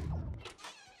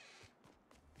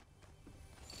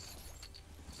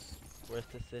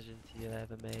 Worst decisions you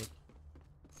ever made.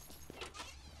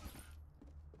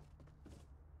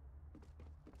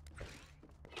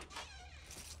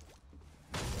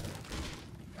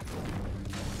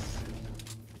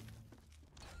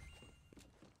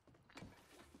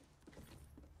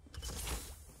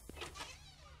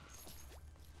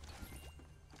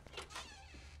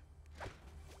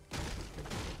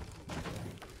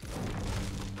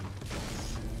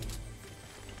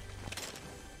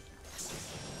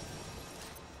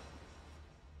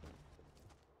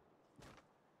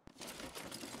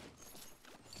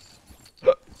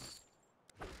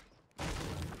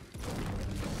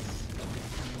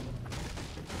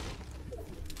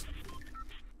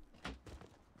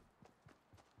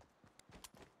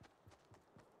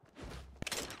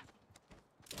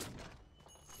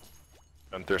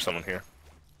 There's someone here.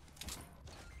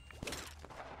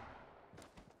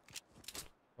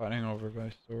 Fighting over by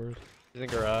stores. He's in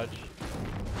garage.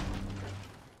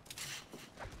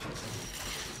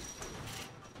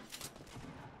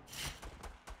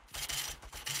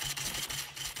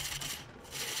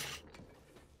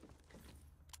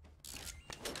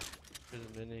 There's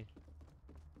a mini.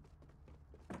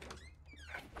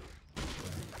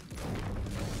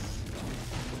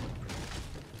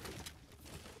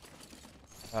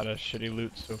 A lot of shitty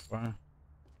loot so far.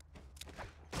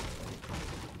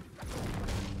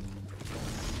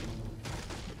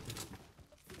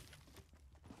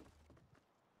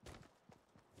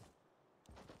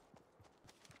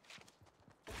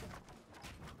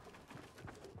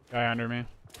 Guy under me.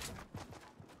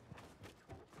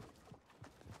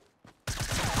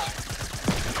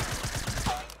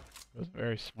 Was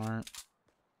very smart.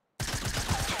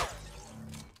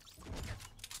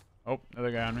 Oh,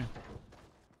 another guy on me.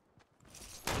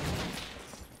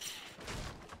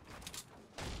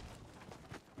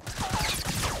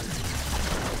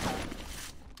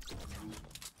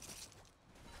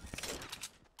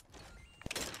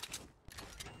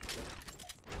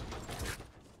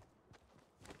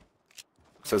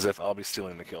 It's as if I'll be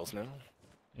stealing the kills now.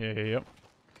 Yeah, yep.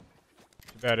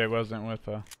 Too bad it wasn't with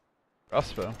a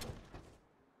crossbow.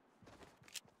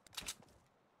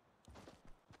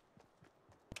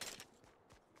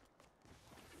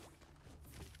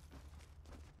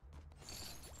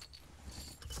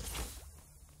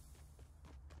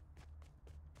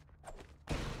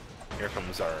 Here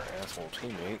comes our asshole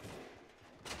teammate.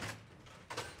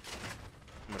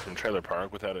 Coming from trailer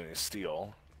park without any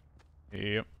steel.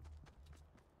 Yep.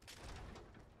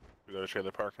 We go to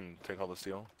trailer park and take all the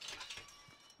steel.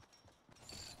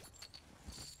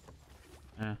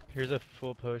 Yeah. Here's a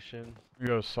full potion. We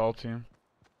go salty.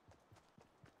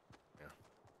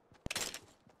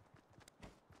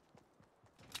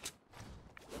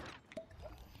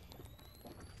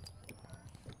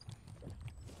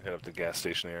 Head up the gas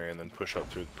station area and then push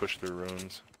through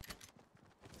ruins.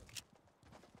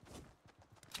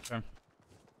 Okay.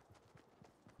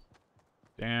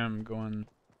 Damn, going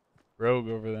rogue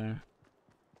over there.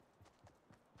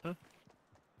 Huh?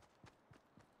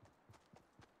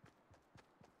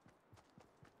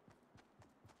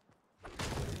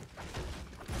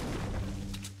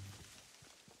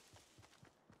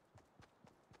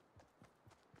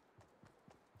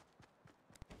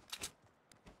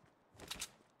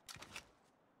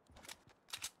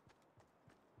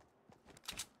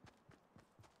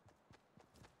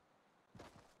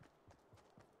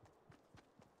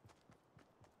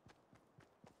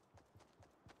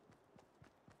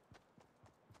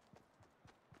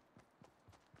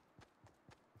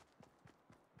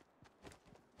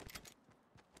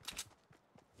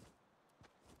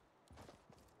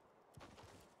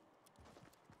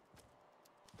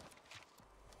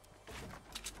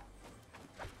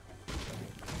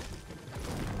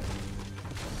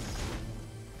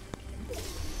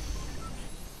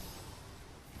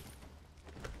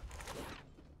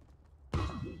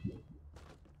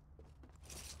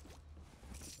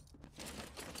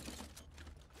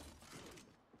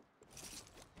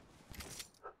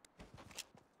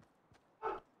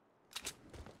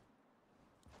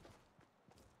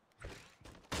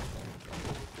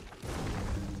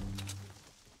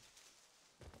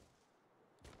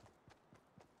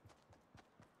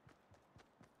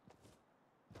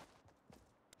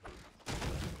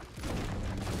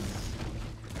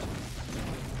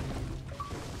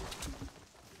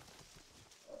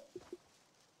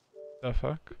 The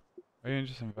fuck? Why didn't you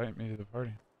just invite me to the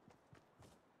party?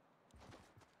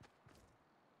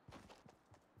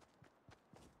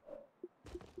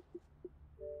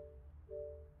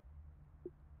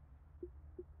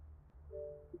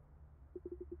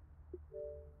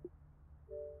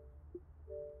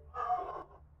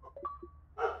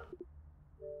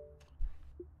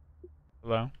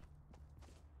 Hello?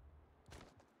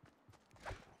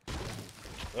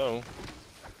 Oh,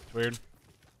 It's weird.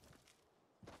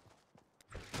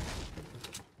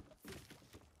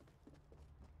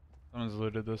 Someone's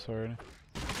looted this already.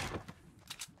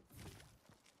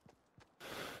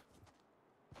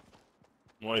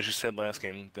 well, as you said last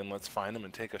game, then let's find them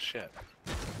and take a shit.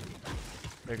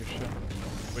 Take a shit.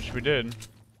 Which we did.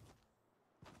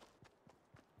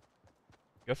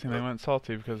 Guessing they went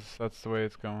salty because that's the way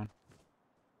it's going.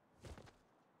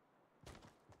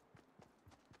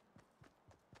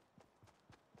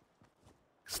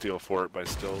 Steal fort by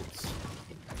stilts.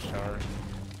 Shower.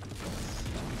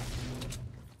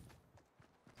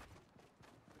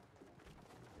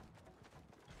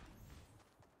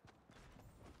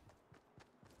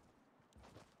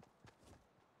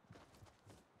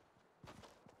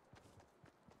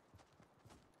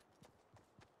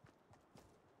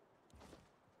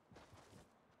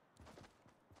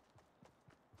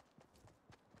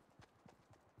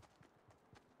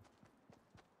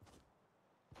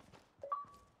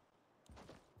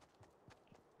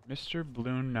 Mr.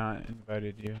 Bloom not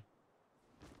invited you.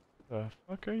 The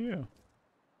fuck are you?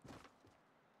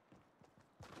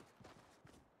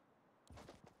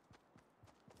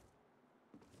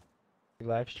 You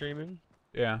live streaming?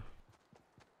 Yeah.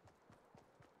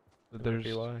 But That might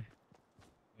be why.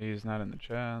 he's not in the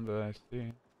chat that I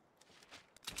see.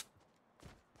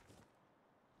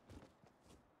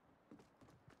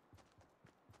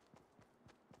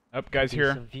 Up, guys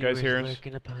here. Some Guys viewers here.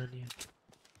 lurking upon you.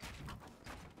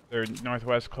 They're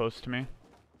northwest, close to me.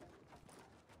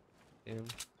 Damn.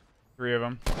 3 of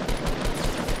them.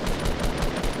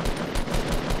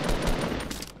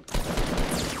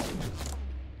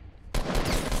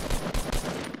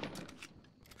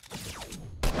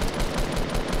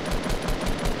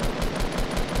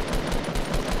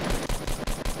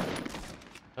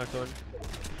 Knocked one.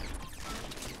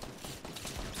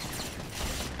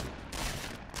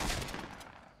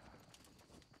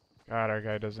 God, our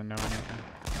guy doesn't know anything.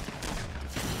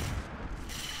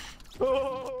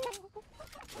 Oh!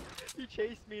 He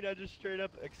chased me and I just straight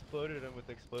up exploded him with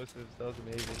explosives. That was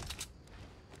amazing.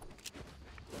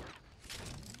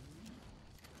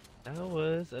 That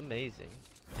was amazing.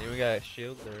 Hey, we got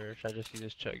shields, or should I just use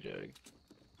this chug jug?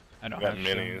 I don't Got have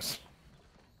shield. minis.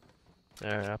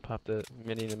 Alright, I popped the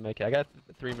mini to make it. I got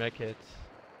 3 mech hits.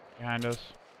 Behind us.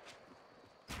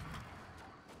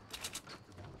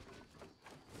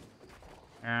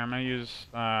 Here, I'm gonna use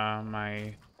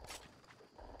my.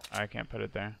 I can't put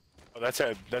it there. Oh, that's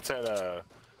at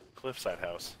Cliffside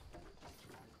House.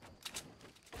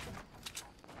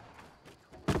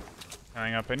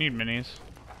 Coming up, I need minis.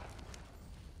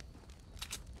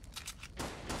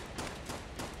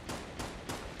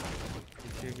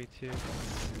 B2.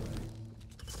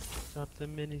 Drop the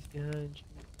minis behind you.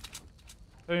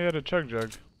 Oh, you had a chug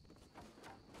jug.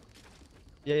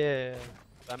 Yeah.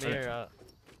 I'm Right. here.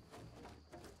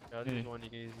 I'll Yeah. use one. You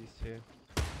can use these 2.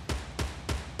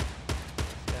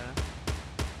 Yeah.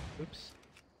 Oops.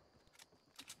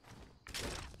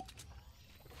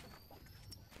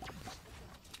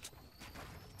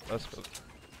 Let's go.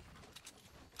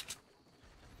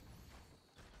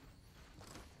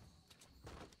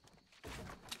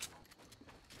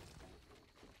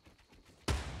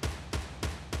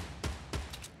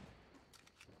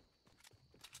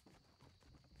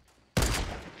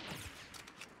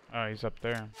 Oh, he's up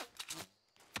there.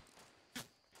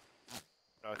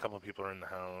 A couple of people are in the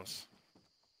house.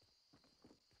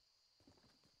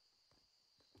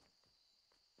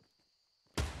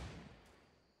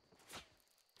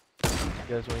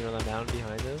 You guys want to go on that mountain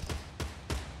behind us?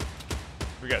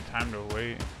 We got time to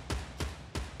wait.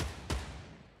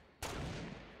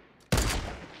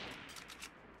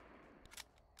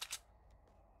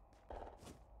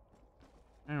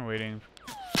 I'm waiting.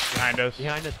 Behind us.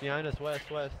 Behind us, west.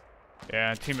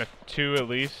 Yeah, team of 2 at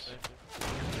least.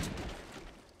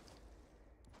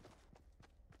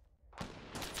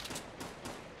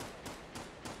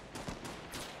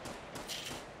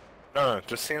 No,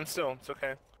 just stand still. It's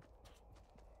okay.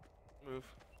 Move.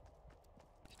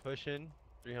 He's pushing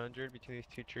 300 between these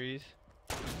 2 trees.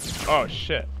 Oh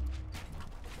shit.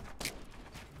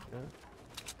 Yeah.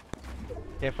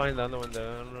 Can't find the other one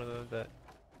though. I don't know that.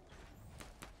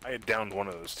 I had downed one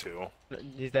of those 2.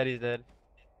 He's dead.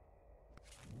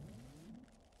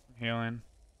 healing.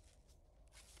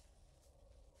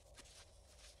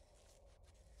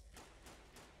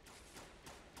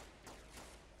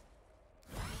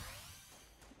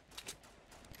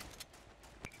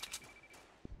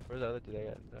 Where's the other dude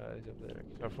at? He's over there.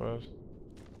 Stuff was.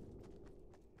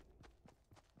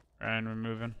 And we're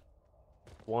moving.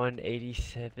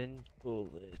 187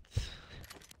 bullets.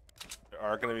 There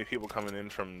are going to be people coming in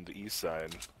from the east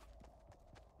side.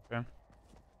 Okay.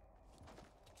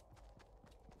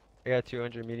 I got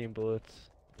 200 medium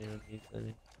bullets. You don't need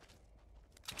any.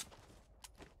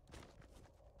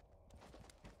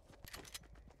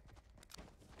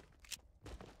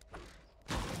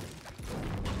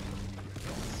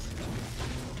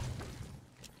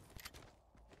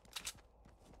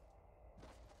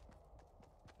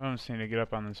 I just need to get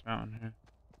up on this mountain here.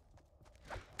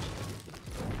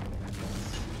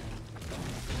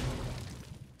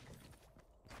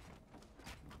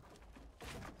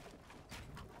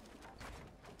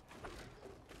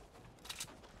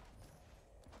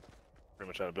 Pretty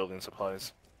much out of building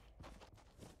supplies.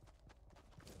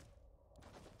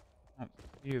 I don't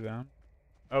see you then.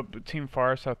 Oh, but Team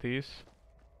Far Southeast.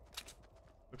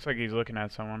 Looks like he's looking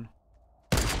at someone.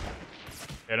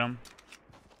 Hit him.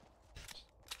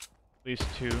 At least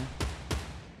 2.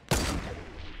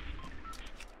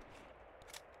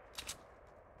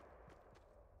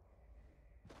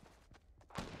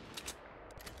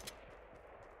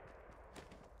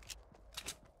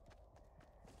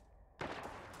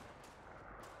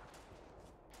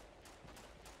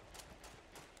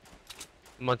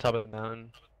 I'm on top of the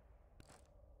mountain.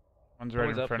 One's right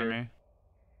Someone's in up front of here. me.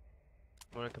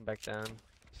 I wanna come back down.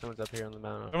 Someone's up here on the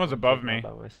mountain. Someone's I'm above taking me.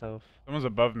 out by myself. Someone's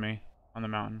above me on the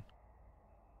mountain.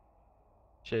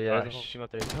 Shit, yeah, there's a Gosh. whole team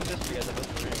up there. Come this way, guys. I'm up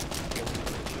there. You guys want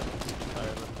to shoot?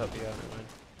 Alright, let's help you out. Never mind.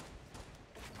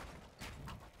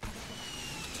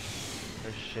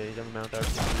 There's shit. He's on the mountain.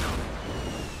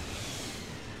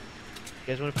 You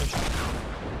guys want to push?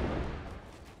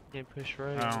 Can't push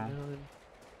right. Oh. Mountain.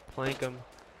 Flank him.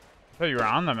 I thought you were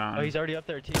on the mountain. Oh, he's already up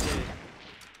there, TJ.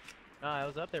 Nah, I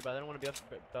was up there, but I didn't want to be up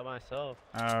by myself.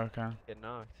 Oh, okay. Get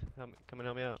knocked. Come and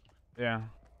help me out. Yeah.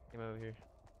 Come over here.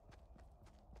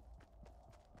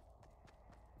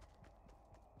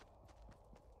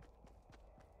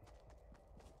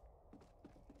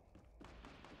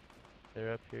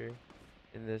 They're up here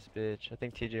in this bitch. I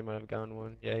think TJ might have gotten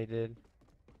one. Yeah, he did.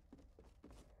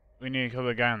 We need to kill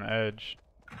the guy on the edge.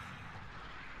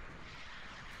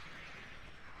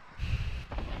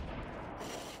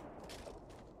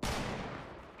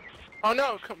 Oh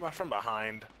no, come from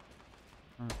behind.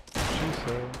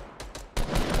 So.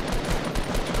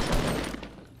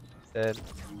 Dead.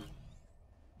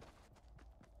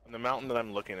 On the mountain that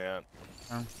I'm looking at.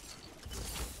 Oh.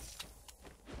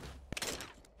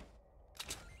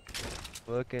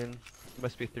 Looking.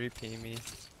 Must be 3P me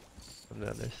from the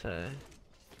other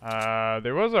side.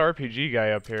 There was an RPG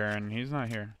guy up here, and he's not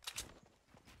here.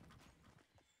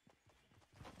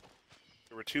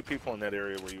 There were 2 people in that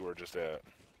area where you were just at.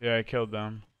 Yeah, I killed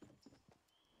them.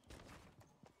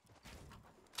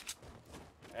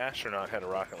 Astronaut had a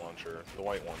rocket launcher, the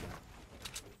white one.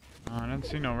 I didn't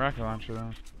see no rocket launcher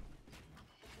though.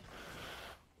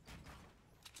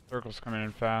 Circle's coming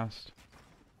in fast.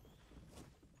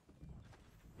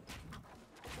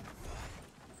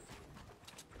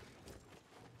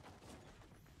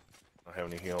 I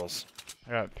don't have any heals.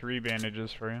 I got 3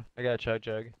 bandages for you. I got a chug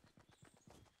jug.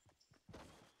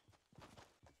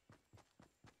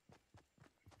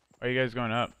 Why are you guys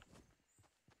going up?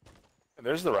 And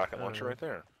there's the rocket launcher right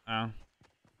there. Oh.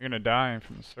 You're gonna die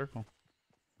from the circle.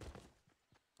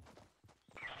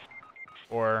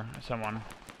 Or someone.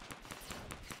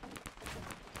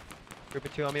 Group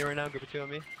of 2 on me right now. Group of 2 on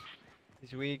me.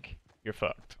 He's weak. You're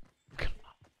fucked. What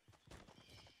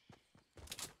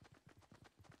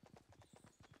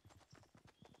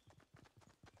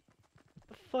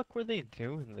the fuck were they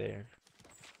doing there?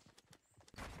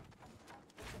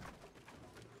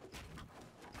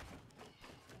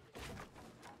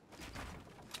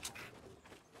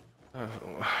 Oh.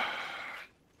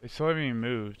 They still haven't even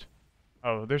moved.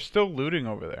 Oh, they're still looting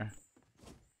over there.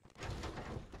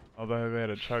 Although they had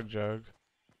a chug jug.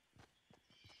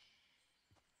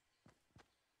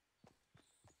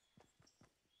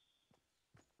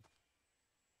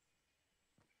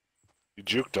 You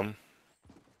juked them.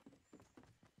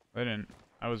 They didn't.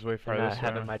 I was way I'm farther not this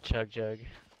having way. my chug jug.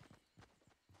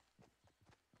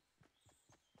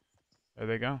 There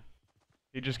they go.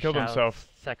 He just killed Shall himself.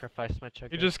 Sacrifice my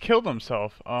chug He jug. just killed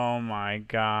himself. Oh my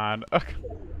god.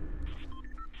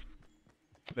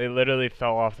 They literally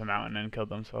fell off the mountain and killed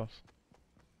themselves.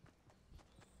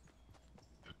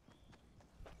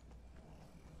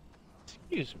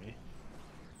 Excuse me.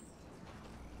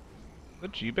 The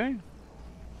G-Bay?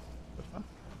 The fuck?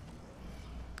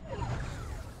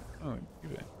 Oh,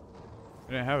 G-Bay.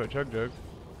 I didn't have a chug jug.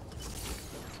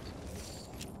 It's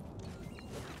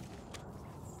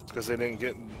because they didn't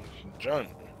get Junt.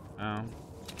 Oh.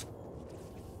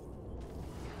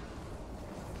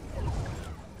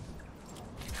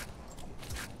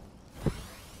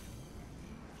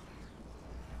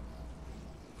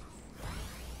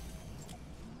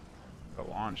 The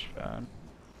launch pad.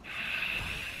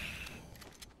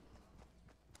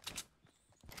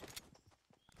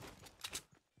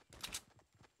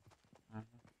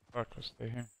 Fuck, let's stay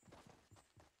here.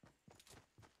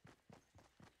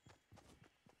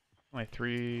 Only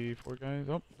 3, 4 guys.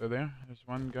 Oh, they're there. There's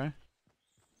one guy.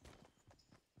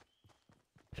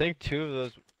 I think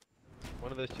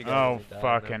one of those two guys. Oh, already died,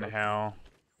 fucking and I broke hell.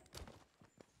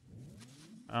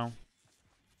 Oh.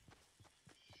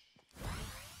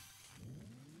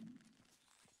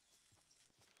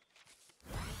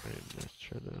 Wait, let's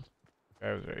try this.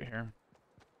 Guy was right here.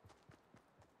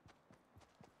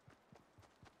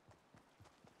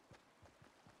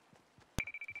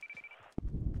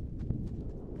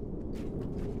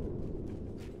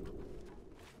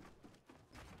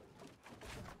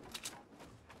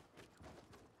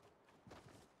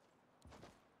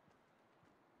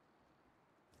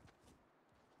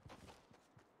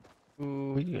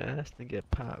 Ooh, you asked to get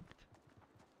popped.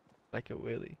 Like a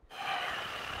willy.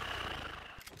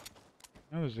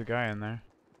 Oh, there's a guy in there.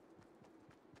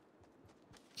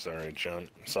 Sorry,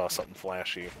 Junt. Saw something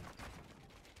flashy.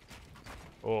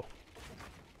 Oh.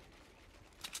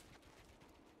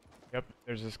 Yep,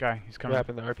 there's this guy. He's What coming.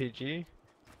 happened to RPG?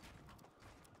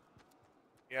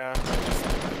 Yeah,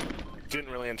 I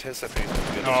didn't really anticipate that the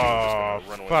other two Oh, was just gonna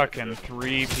run away fucking with it.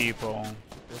 3 people.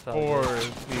 It's all 4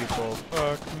 good. people.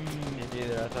 Fuck Me me.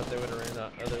 neither. I thought they would have ran the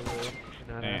other way.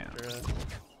 Not Damn. after us.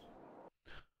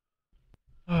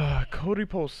 Cody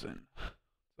Polson.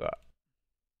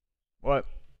 What?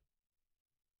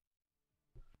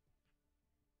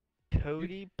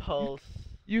 Cody Pulse.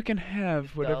 You can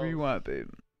have whatever you Dolls. want, babe.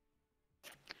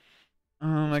 Oh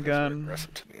my These guys are god.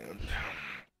 aggressive to the end.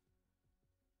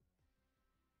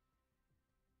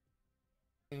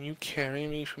 Can you carry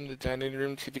me from the dining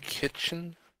room to the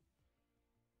kitchen?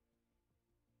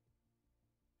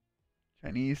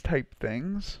 Chinese type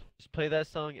things? Just play that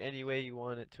song any way you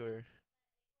want it to her.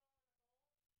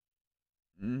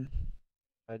 Mm.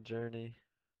 A journey.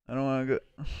 I don't wanna go.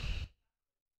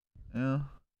 Yeah.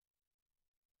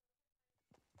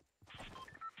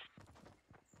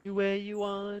 The way you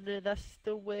want it, that's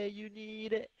the way you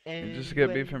need it. You And just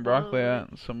get beef and broccoli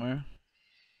want at somewhere. it.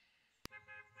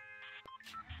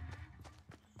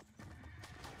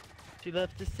 She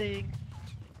loves to sing.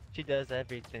 She does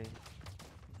everything.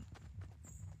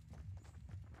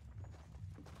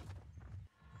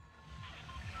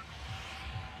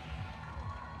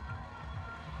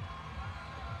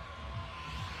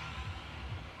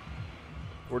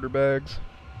 Order bags.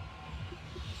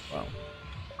 Wow.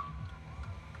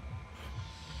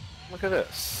 Look at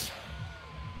this.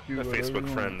 Do A whatever Facebook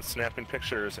you friend snapping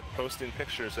pictures, posting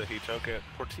pictures that he took at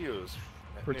Portillo's.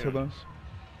 at want. noon. Portillo's.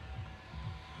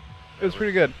 It was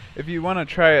pretty good. If you want to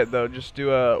try it though, just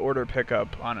do a order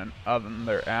pickup on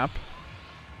their app,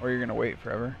 or you're gonna wait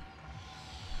forever.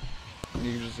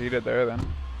 You can just eat it there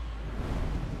then.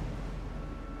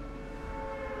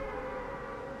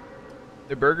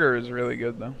 The burger is really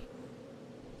good though.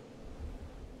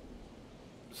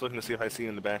 Just looking to see if I see you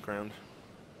in the background.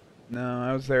 No,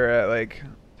 I was there at like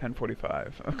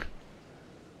 10:45.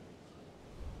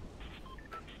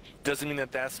 Doesn't mean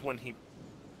that that's when he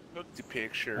took the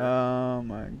picture. Oh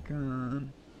my god.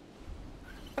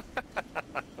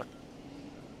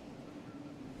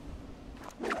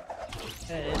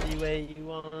 Any way you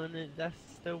want it,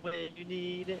 that's the way you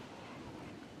need it.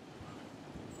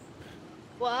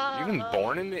 Wow. You even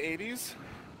born in the 80s?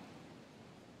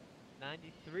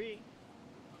 93.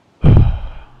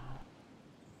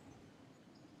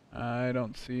 I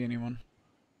don't see anyone.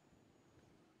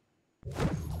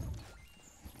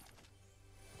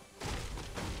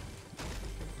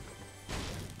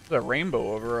 There's a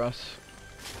rainbow over us.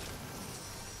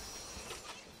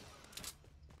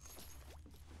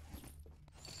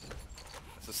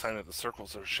 It's a sign that the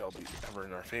circles shall be ever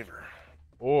in our favor.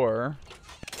 Or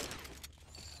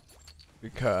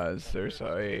because there's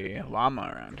a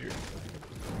llama around here.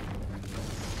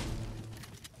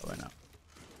 Why not?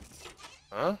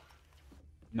 Huh?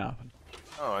 Nothing.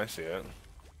 Oh, I see it.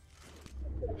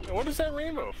 Now, what is that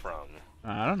rainbow from?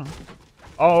 I don't know.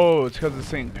 Oh, it's because of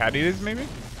St. Patty's maybe?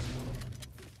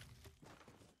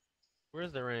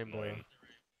 Where's the rainbow? Wait.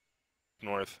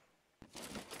 north.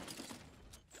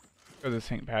 Or the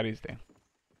St. Patty's Day.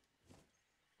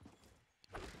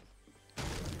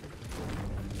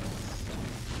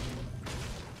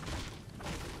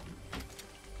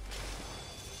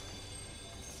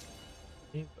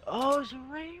 Oh, it's a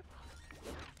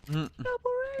rainbow!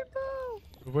 Double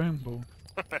rainbow! Rainbow.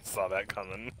 I saw that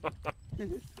coming.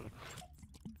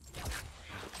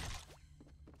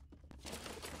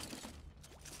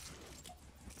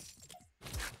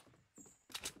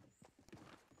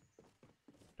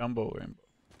 Jumbo rainbow.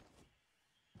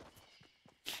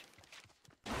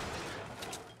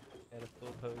 Got a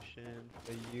full potion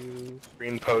for you.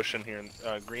 Green potion here,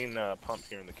 green pump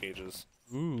here in the cages.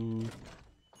 Ooh.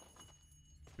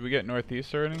 Did we get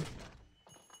northeast already?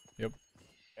 Yep.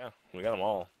 Yeah, we got them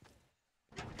all.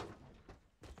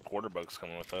 Quarter bugs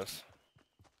coming with us.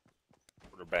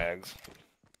 Quarter bags.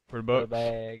 For A bucks.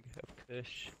 bag of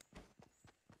kush.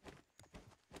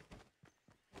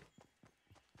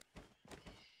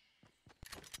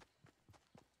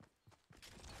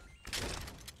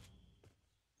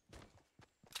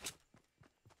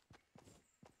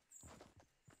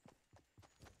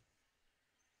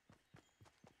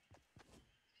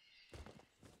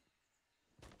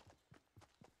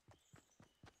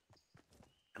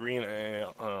 Green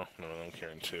ale. Oh, no, I'm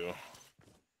carrying 2.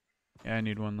 Yeah, I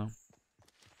need one though.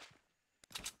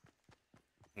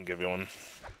 I'll give you one.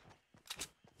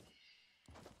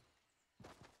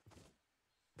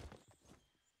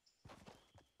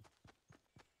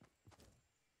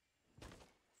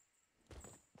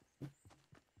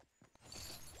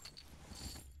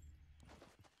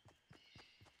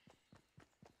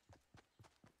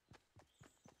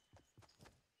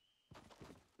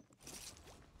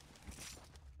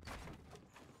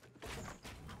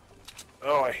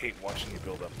 Oh, I hate watching you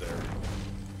build up there.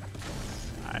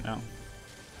 I know.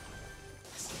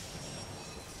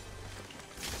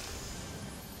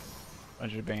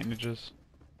 Bunch of bandages.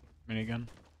 Minigun.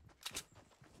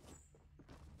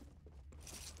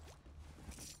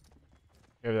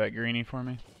 You have that greenie for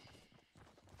me?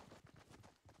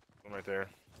 One right there.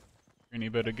 Greenie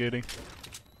bit of goody.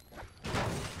 Yeah,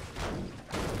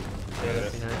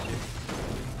 that's behind you.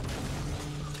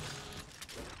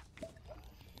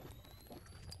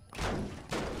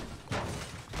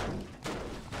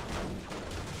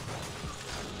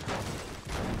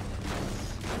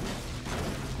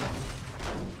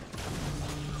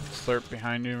 Slurp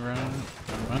behind you, run.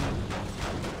 Run.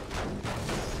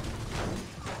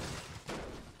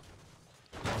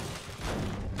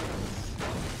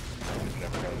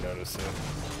 Never gonna notice it.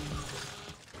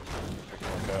 Pick it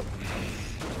back up.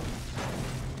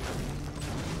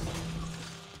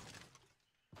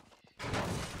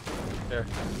 There.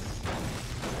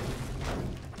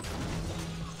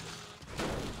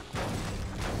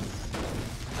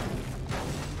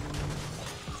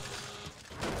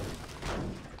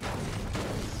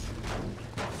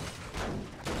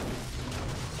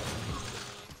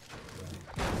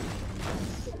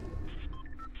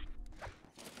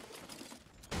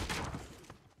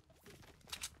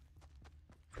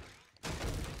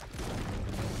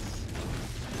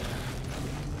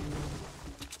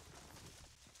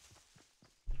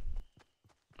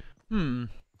 Hmm.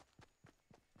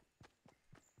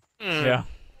 Mm. Yeah.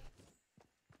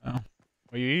 Oh.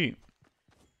 What you eat?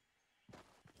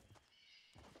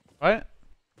 What?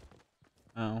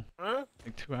 Oh. Huh?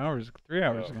 Like 2 hours, 3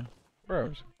 hours Oh. ago. 4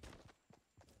 hours ago.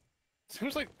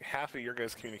 Seems like half of your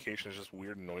guys' communication is just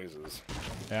weird noises.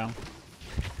 Yeah.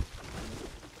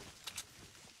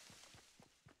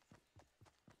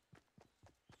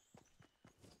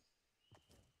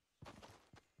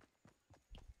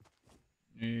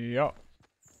 Yup.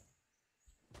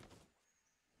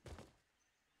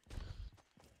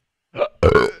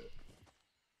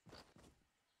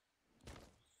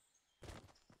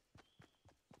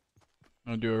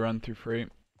 I'll do a run through freight.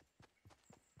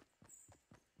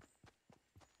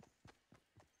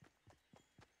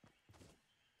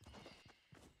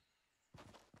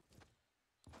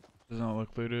 Doesn't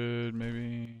look looted,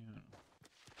 maybe.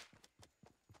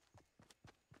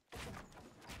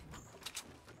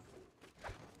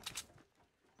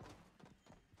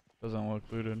 Doesn't look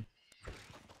looted.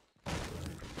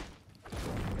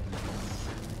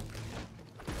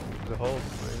 There's a hole.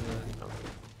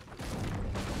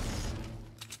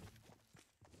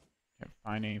 Can't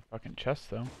find any fucking chests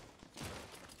though.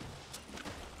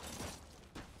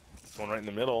 There's one right in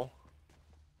the middle.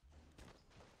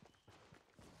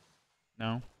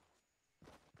 No.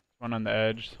 One on the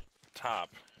edge.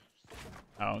 Top.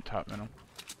 Oh, top middle.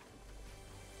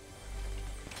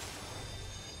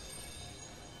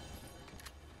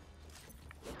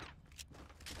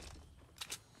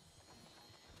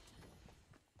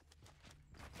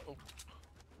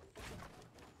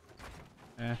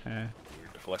 Weird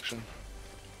deflection.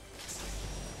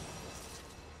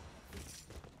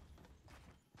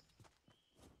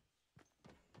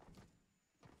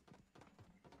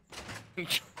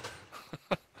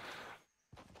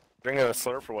 Drinking a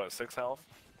slurp for what, 6 health?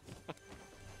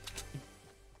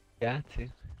 Got to.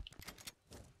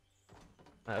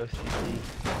 My OCD.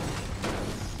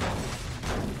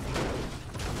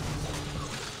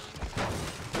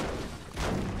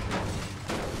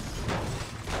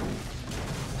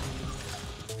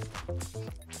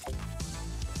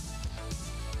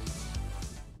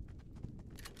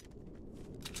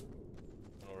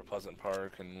 Over Pleasant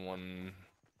Park and one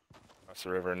across the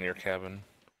river near cabin.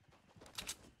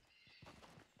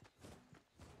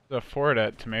 There's a fort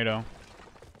at Tomato.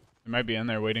 They might be in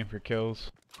there waiting for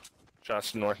kills.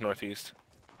 Shots north, northeast.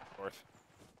 North.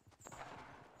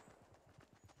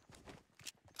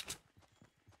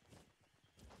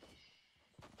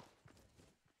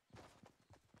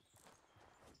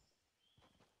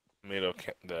 Tomato,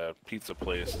 the pizza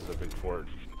place is a big fort.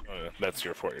 Oh, yeah, that's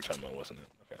your fort you're talking about, wasn't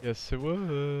it? Okay. Yes, it was.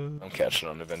 I'm catching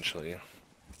on eventually.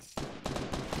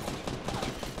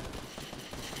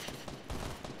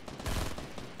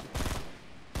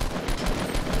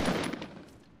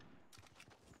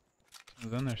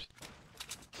 Then there's.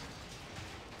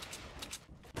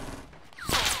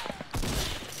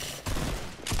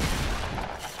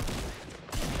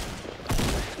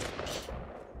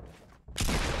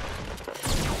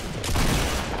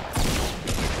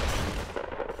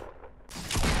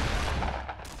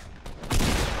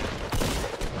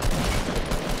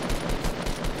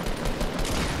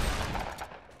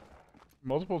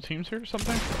 Multiple teams here or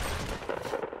something?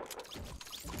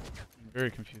 I'm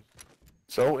very confused.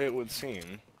 So it would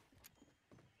seem.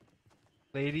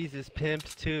 Ladies is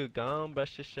pimps too. Go on,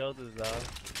 brush your shoulders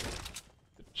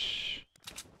off.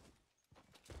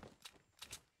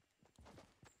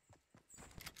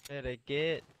 Better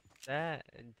get that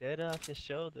and dead off your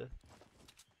shoulder.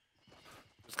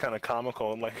 It's kind of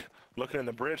comical and like looking in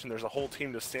the bridge and there's a whole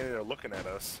team just standing there looking at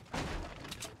us.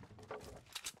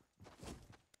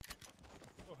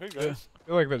 Oh, hey guys. Yeah, I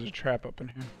feel like there's a trap up in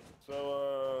here.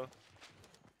 So,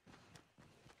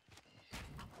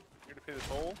 here to pay the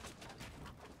toll?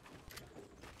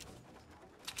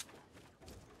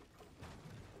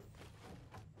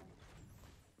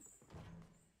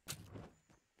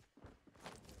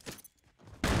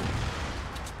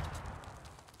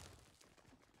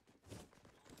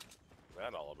 What's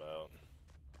that all about?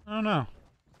 I don't know.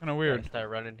 Kind of weird. Gotta start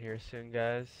running here soon,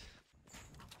 guys.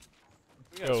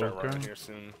 We gotta start okay. running here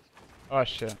soon. Oh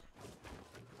shit.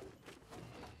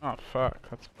 Oh fuck,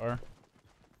 that's far.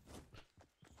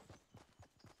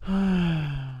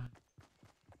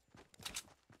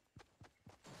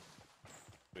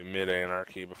 Be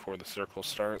mid-anarchy before the circle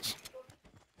starts.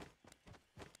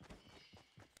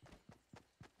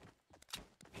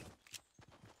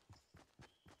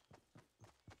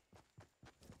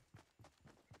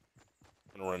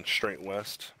 I'm gonna run straight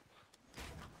west.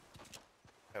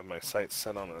 Have my sights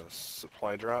set on a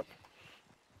supply drop.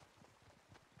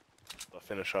 I'll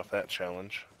finish off that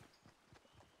challenge.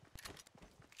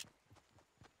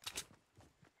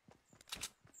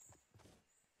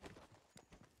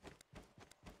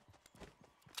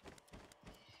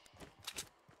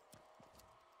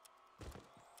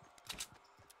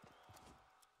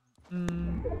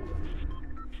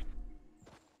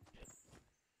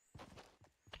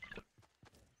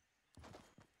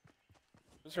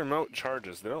 Those remote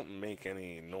charges, they don't make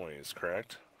any noise,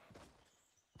 correct?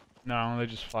 No, they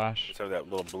just flash. Just have that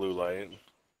little blue light.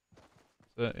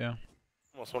 That's it, yeah.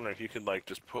 Almost wondering if you could like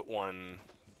just put one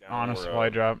down On a where supply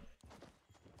drop.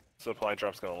 supply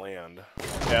drop's gonna land.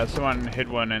 Yeah, someone hid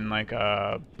one in like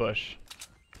a bush.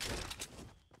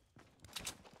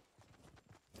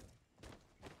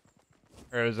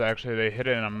 Or it was actually, they hit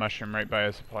it in a mushroom right by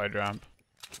a supply drop. And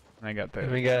they got the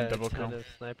We got double a ton kill. of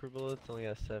sniper bullets, only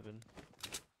got 7.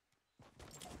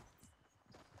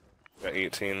 Got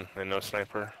 18 and no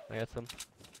sniper. I got some.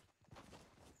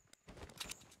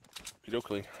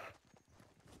 Oakley.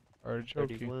 Or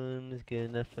jokey. 31 is good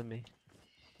enough for me.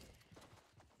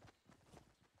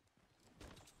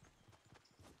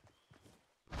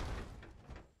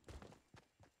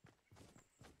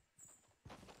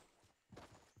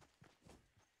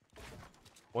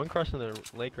 One crossing the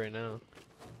lake right now.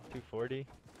 240.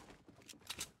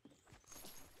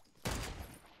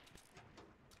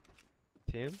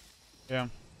 See him? Yeah.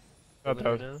 Thought that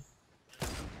Over was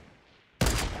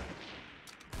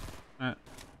now?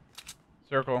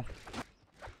 circle.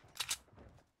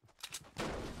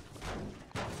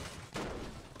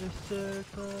 The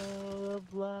circle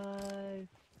of life.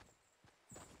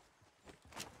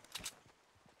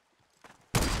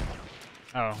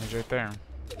 Oh, he's right there.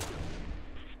 Hit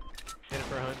it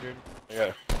for 100.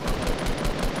 Yeah.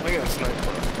 I got a sniper.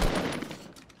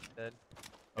 Dead.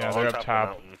 Yeah, Oh, they're on up of the top.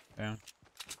 mountain. Yeah.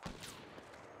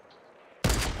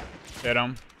 Hit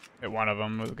him. Hit one of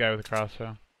them with the guy with the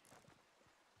crossbow.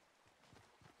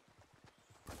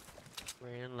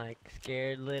 Ran like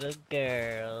scared little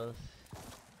girls.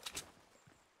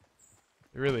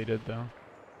 They really did, though.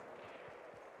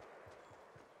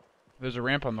 There's a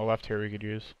ramp on the left here we could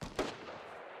use.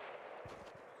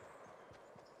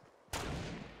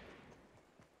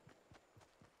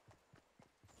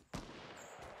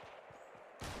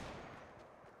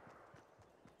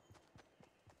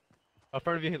 In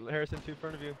front of you, Harrison. Two in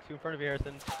front of you. Two in front of you,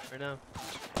 Harrison. Right now.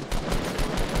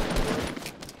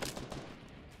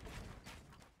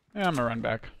 Yeah, I'm gonna run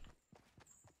back.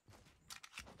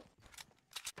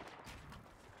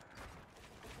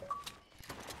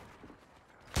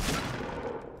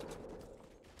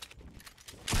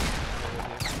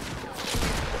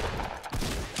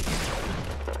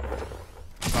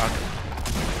 Fuck.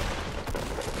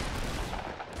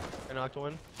 I knocked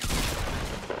one.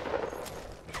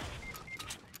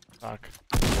 Fuck.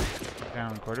 Down,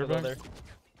 There's quarterback. another.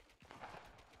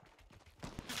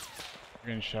 We're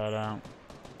getting shot out.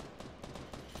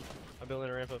 I'm building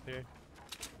a ramp up here.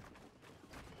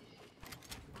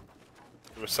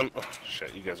 There was some. Oh,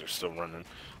 shit, you guys are still running.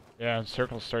 Yeah,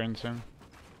 circle's starting soon.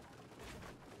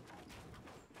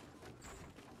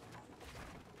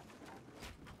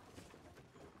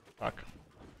 Fuck.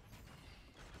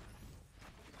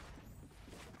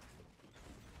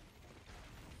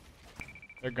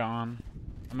 They're gone.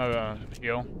 I'm gonna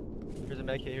heal. Here's a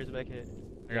med kit. Here's a med kit.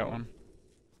 I got one.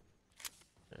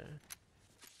 Yeah.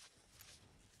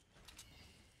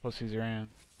 Pussies ran.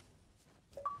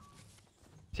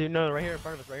 See, no, right here in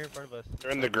front of us. Right here in front of us.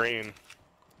 They're in the green.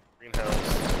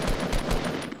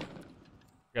 Greenhouse.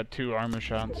 Got 2 armor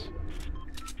shots.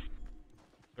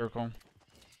 Circle.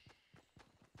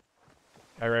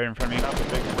 Guy right in front of me. Top the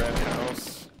big red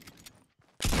house.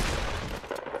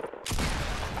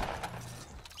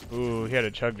 Ooh, he had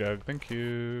a chug jug. Thank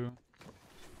you.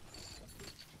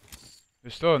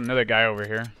 There's still another guy over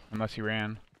here, unless he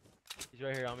ran. He's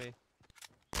right here on me.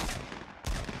 Yeah.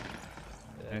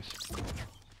 Nice.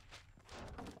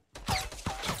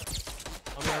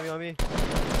 On me.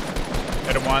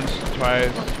 Hit him once,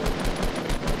 twice.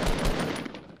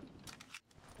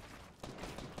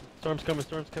 Storm's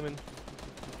coming.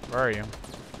 Where are you?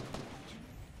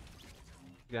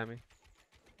 You got me.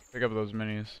 Pick up those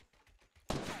minis.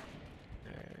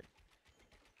 Alright.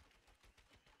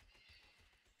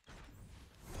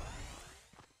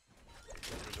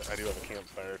 I do have a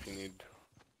campfire if you need.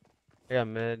 I got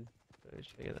med. I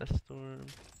should get that storm.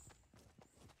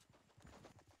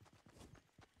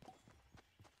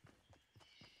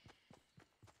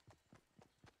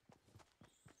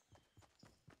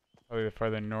 Probably the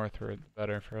farther north, the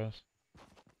better for us.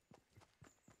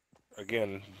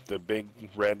 Again, the big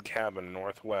red cabin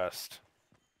northwest.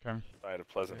 Okay. Side of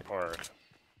Pleasant Park.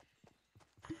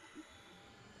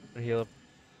 I'm heal up.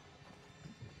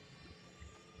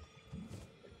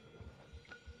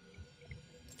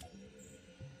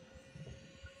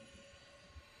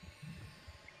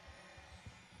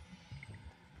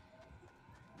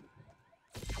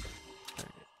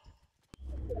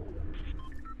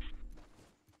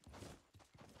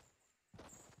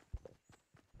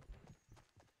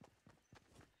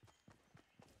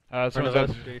 Someone's at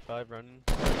 35 running.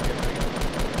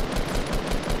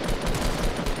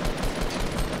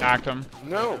 knocked him.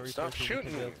 No, No stop resources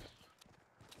shooting me.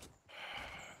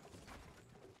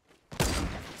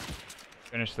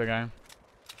 Finish the guy.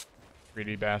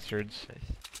 Greedy bastards. Nice.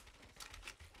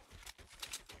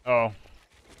 Oh.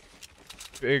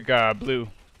 Big blue.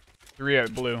 3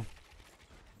 at blue.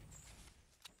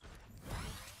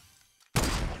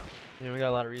 Yeah, we got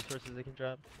a lot of resources they can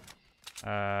drop.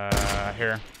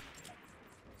 Here.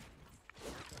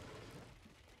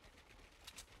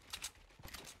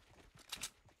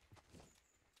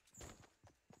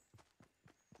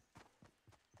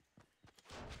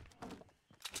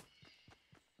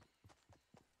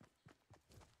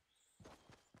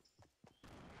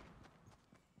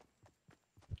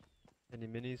 Any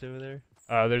minis over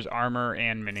there? There's armor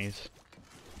and minis.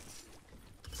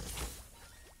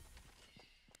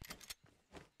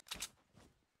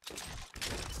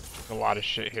 There's a lot of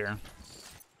shit here.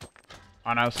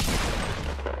 On us.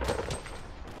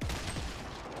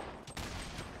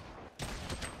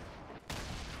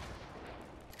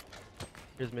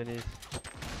 Here's minis.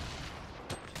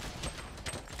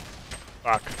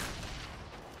 Fuck.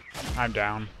 I'm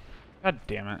down. God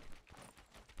damn it.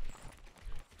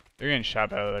 They're getting shot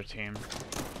by the other team.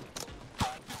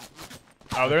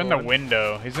 Oh, they're in the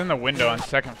window. He's in the window on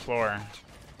second floor.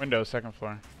 Window, second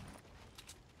floor.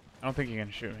 I don't think he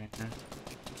can shoot me here.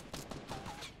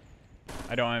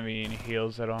 I don't have any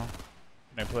heals at all.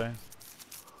 Can I play?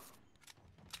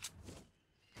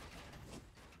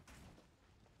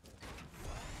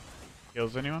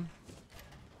 Heals anyone?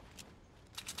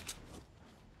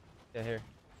 Yeah, here.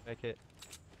 Make it.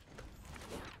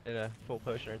 And a full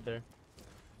potion right there.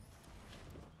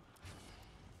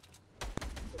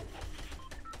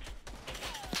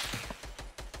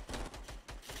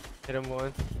 Hit him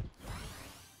once.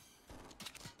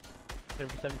 Hit him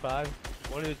for 75.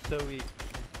 One dude's so weak.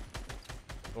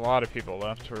 A lot of people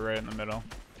left. We're right in the middle.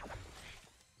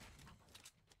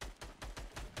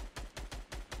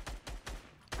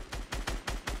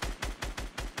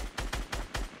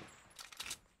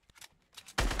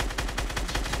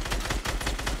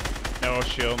 No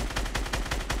shield.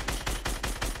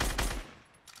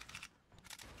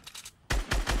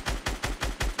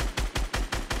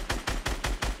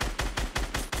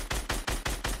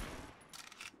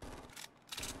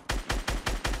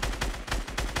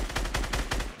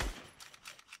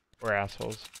 We're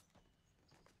assholes.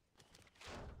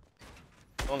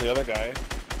 Oh, the other guy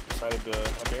decided to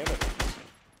abandon it.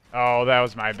 Oh, that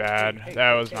was my bad. Hey,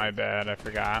 That hey, was hey. my bad. I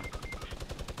forgot.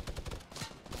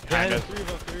 Behind Behind us, us.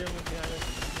 three of them behind us.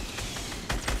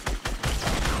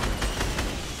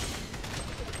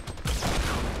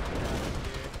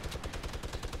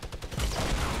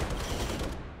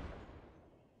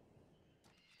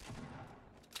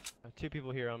 Two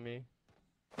people here on me.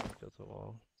 Built a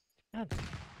wall. God.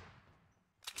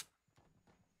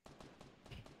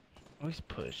 Always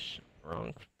push.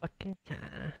 Wrong fucking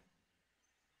time.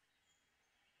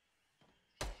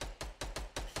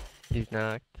 He's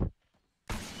knocked. Went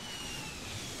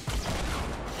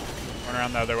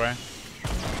around the other way.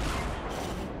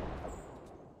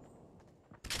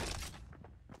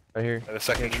 Right here. At a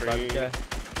second tree.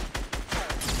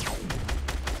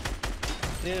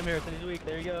 See him here, he's weak.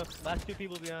 There you go. Last two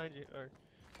people behind you. Or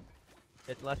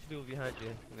yeah, the last two people behind you.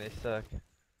 And they suck.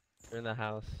 They're in the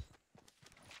house.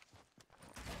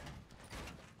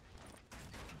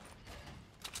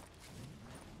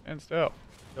 And still.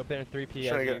 Go up there in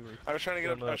 3P. I was trying to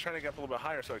get up a little bit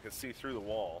higher so I could see through the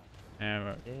wall.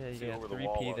 Yeah, Yeah, you See got over the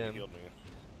wall 3P while he them. healed me.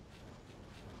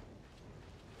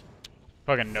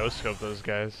 fucking no-scope those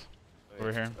guys.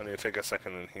 Over here. I need to take a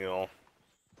second and heal.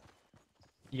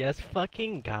 You guys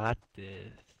fucking got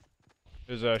this.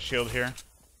 There's a shield here.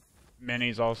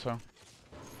 Minis also.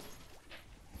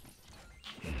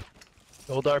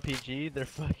 Gold RPG, they're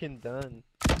fucking done.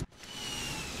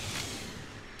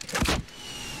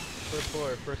 First floor,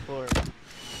 first floor.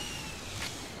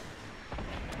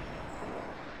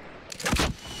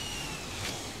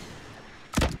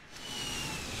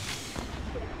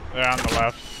 They're on the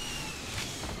left.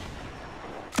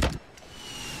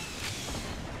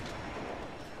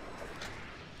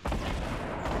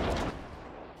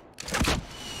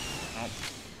 Nope.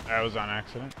 That was on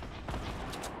accident.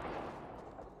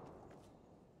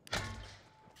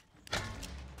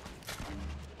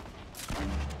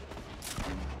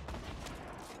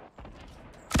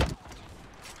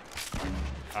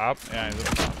 Up? Yeah, he's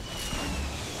up top.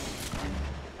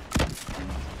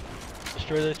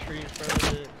 Destroy the tree in front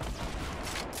of it.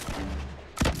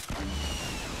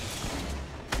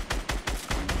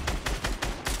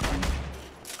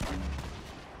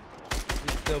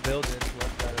 He's still building.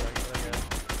 Left side of that guy.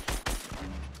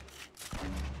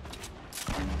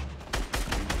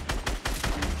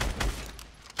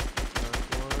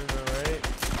 One, alright.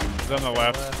 He's on the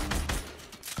left.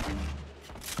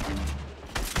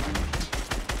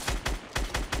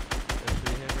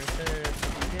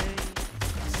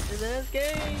 That's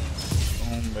game.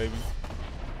 Boom, baby.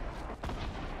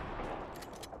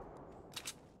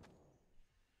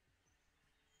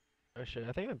 Oh shit,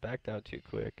 I think I backed out too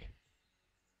quick.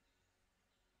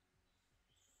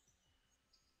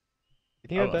 You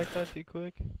think I backed out too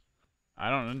quick? I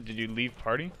don't know. Did you leave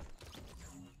party?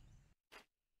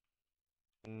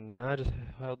 I just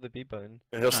held the B button.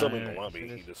 And he'll still be in Alright, the lobby. as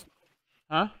soon He as- just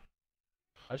Huh?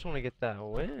 I just want to get that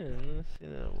win. Let's see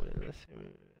that win. Let's see.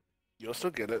 you'll still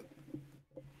get it.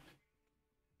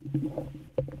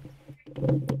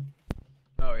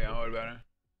 Oh yeah, what about it?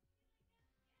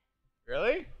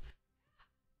 Really?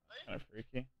 Kind of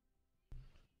freaky.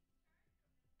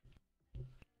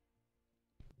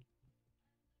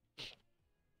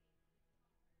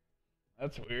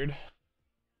 That's weird.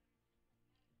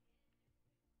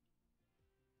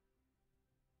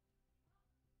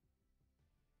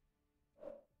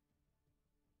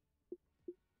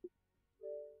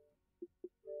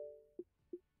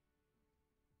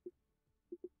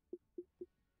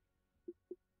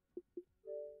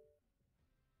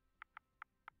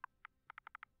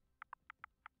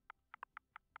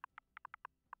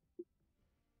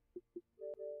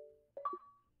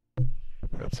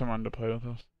 Got someone to play with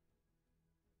us.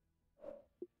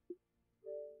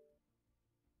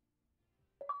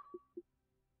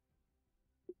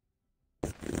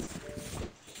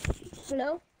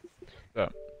 Hello? So,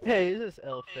 Hey, is this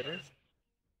L Fitter?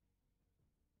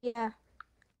 Yeah.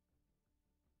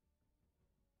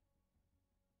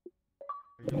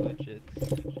 Are you legit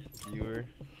viewer?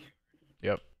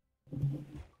 yep.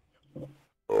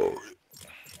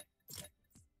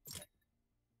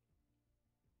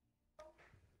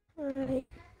 Alright.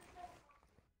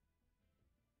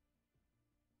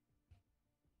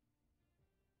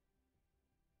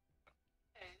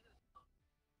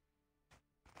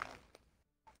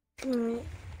 Alright.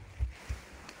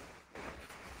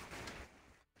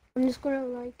 I'm just gonna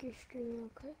like your stream real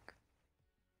quick.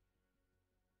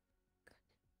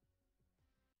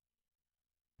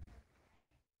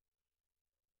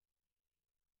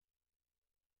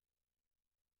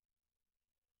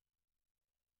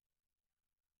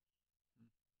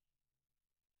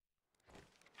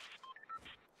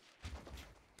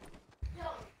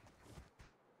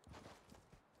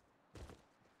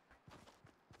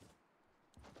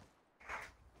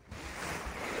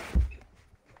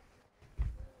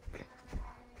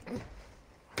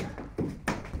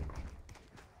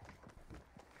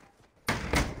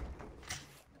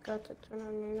 Got to turn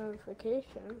on your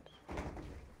notifications.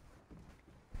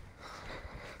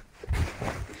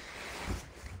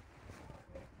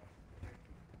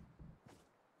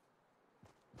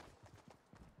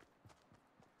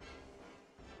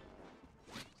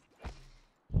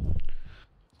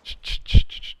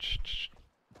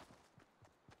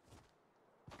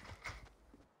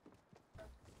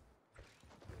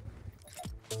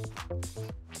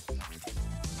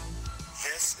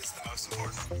 This is the most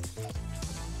important.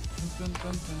 Dun,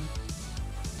 dun, dun.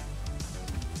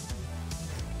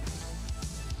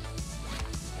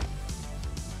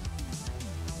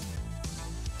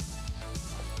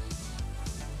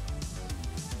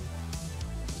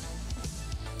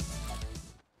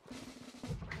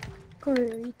 Go to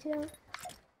retail.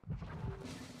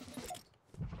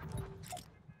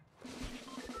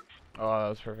 Oh, that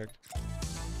was perfect.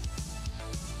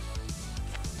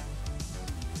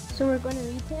 So we're going to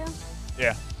retail?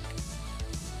 Yeah.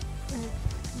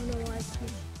 You know why I keep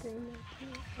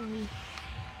streaming.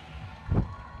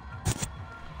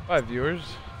 5 viewers.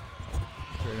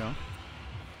 There you go.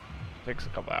 Takes a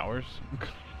couple hours.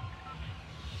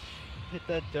 Hit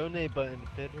that donate button,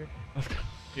 Fitter.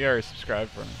 You already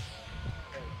subscribed for me.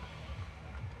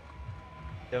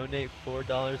 Donate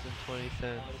 $4.20.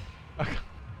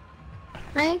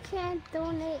 I can't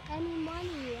donate any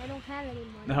money. I don't have any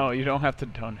money. No, you don't have to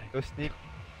donate. Go sneak.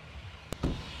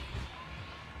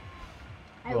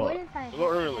 I Well, would if I had little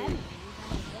early. money,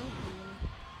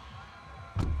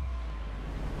 but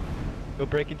Go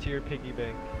break into your piggy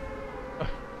bank.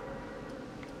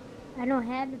 I don't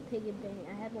have a piggy bank.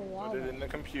 I have a Put it wallet. in the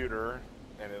computer,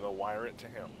 and it'll wire it to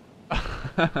him.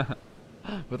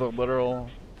 With a literal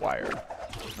wire.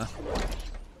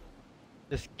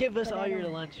 Just give us But all I your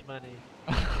don't- lunch money.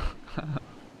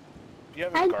 You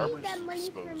have I a need garbage that money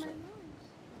for my disposal.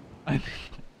 lunch.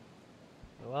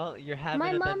 Well, you're having My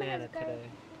a mom banana has got- today.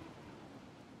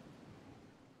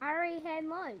 I already had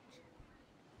lunch.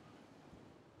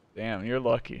 Damn, you're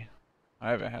lucky.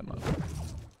 I haven't had lunch.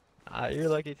 You're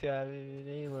lucky to have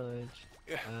any lunch.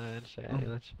 Yeah. Lunch, I had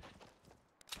lunch.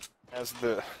 As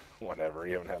the whatever,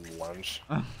 you haven't had lunch.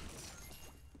 I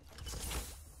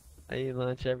eat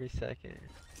lunch every second.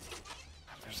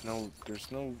 There's no Got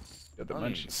the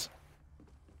buns. munchies.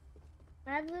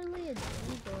 I have literally a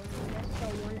dream goal. That's the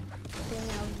one thing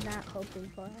I was not hoping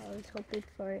for. I was hoping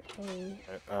for a.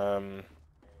 I'm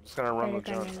just gonna run with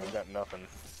Better junk. than I've got nothing.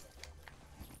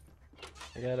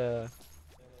 I got a.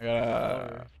 I got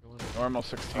a normal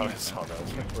 16 Oh, I saw that.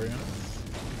 for you.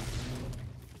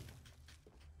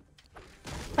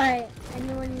 Alright,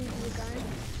 anyone needs a gun?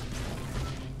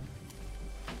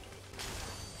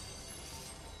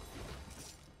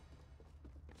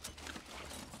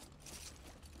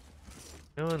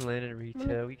 No one landed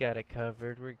retail. We got it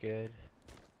covered. We're good.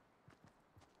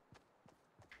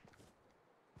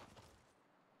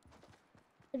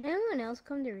 Did anyone else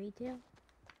come to retail?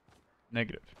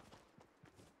 Negative.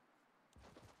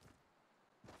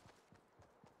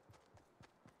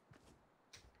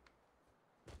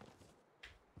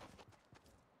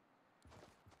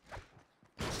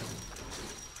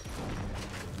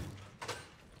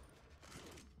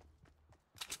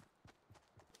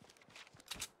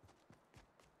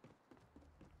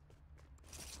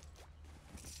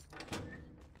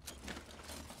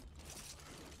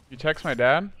 You text my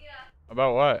dad? Yeah.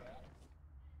 About what?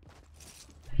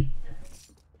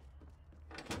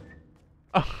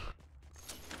 Oh.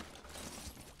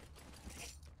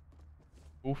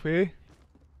 Goofy.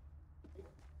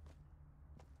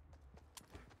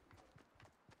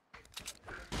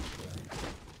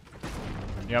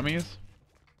 Yummies.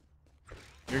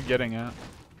 You're getting it.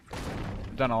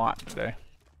 I've done a lot today.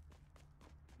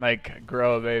 Like,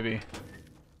 grow a baby.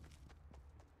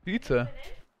 Pizza.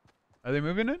 Are they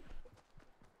moving it?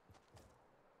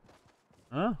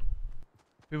 Huh?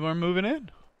 People are moving in?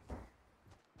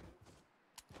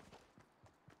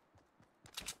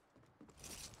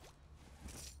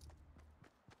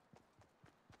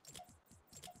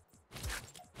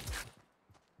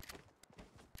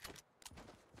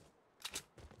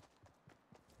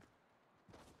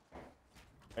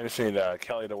 I just need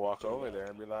Kelly to walk over there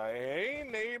and be like, "Hey,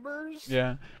 neighbors."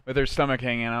 Yeah, with her stomach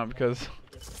hanging out because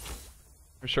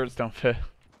her shorts don't fit.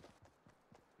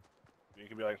 You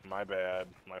can be like, "My bad,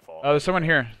 my fault." Oh, there's someone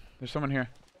here. There's someone here.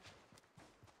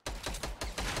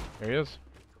 There he is.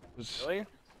 Really?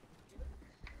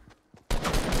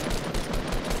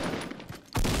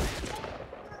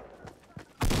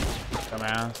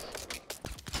 Dumbass.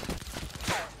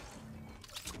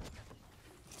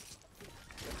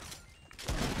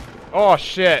 Oh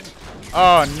shit!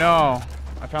 Oh no!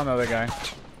 I found the other guy.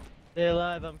 Stay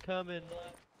alive, I'm coming.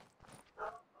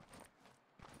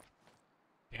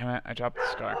 Damn it! I dropped the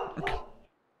scar.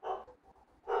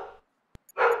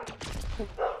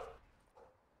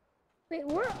 Wait,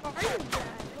 where are you guys?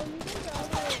 Oh, you guys are all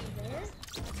the way over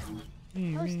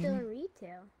there? Oh, still in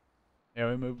retail. Yeah,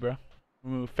 we move, bro. We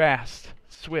move fast,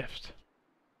 swift.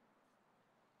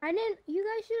 I didn't. You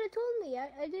guys should have told me.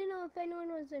 I didn't know if anyone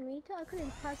was in retail. I could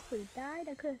have possibly died.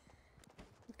 I could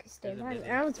stay alive.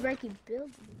 I was wrecking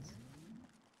buildings.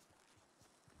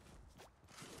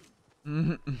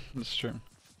 That's true.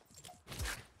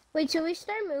 Wait, should we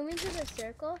start moving to the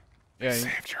circle? Yeah.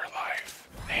 Saved your life.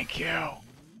 Thank you.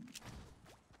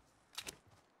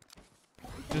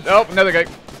 Oh, another guy.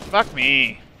 Fuck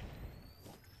me.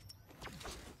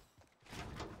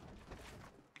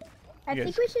 I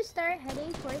think we should start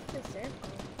heading towards the circle.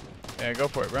 Yeah, go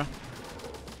for it, bro.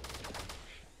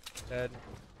 Dead.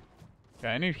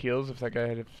 Yeah, I need heals if that guy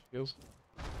had heals.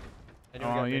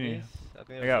 Anyone Oh, got you minis? need- I think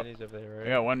I there's got- minis over there, right? I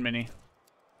got one mini.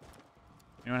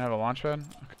 Anyone have a launch pad?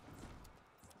 Okay.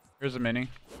 Here's a mini.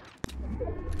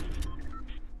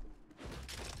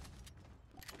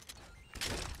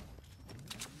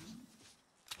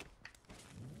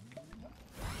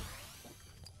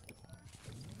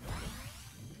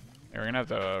 Yeah, we're gonna have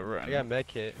to run. I got med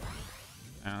kit.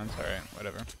 No, that's alright.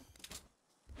 Whatever.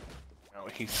 No,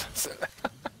 he says it.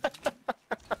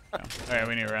 Yeah. Alright,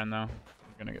 we need to run though.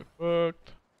 We're gonna get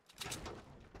booked.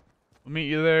 We'll meet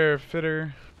you there,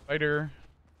 fitter, fighter.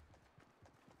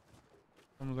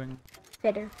 Something.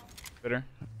 Fitter. Fitter.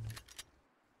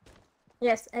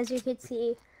 Yes, as you can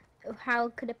see, how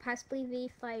could it possibly be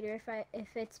fighter if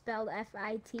it's spelled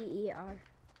F-I-T-E-R?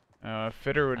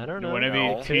 Fitter would I don't know. wouldn't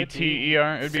No. it be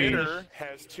T-T-E-R? It'd be. Fitter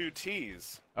has 2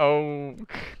 T's. Oh.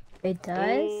 It does?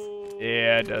 Oh,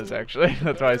 Yeah, it does actually.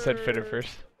 That's why I said fitter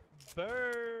first.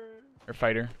 Burn. Or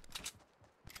fighter.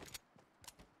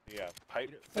 Yeah, pipe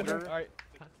Fitter. fitter. Alright.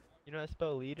 You know how to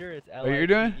spell leader? It's Oh, you're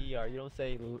doing? L-I-T-E-R. You don't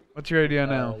say What's your idea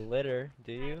now? litter,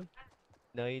 do you?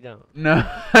 No, you don't. No,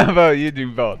 how about you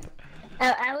do both?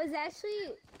 I was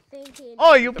actually thinking...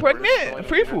 Oh, you The pregnant? word spelling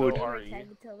Free of food. litter,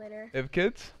 Gamertag to litter. They have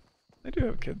kids? They do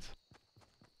have kids.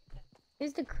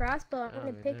 Here's the crossbow. I'm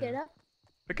gonna pick it up.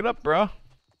 Pick it up, bro. How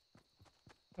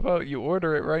about you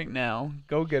order it right now,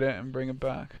 go get it, and bring it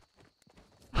back?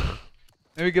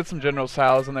 Maybe get some General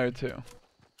Sal's in there too.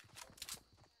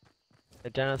 The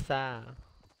genocide.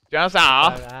 General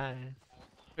Sal! Alright.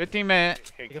 15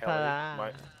 minutes. Hey, Pick up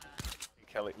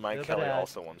Kelly. a My Look at Kelly that.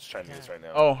 also wants Chinese right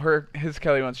now. Oh, his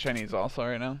Kelly wants Chinese also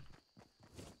right now.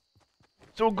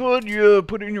 So good, you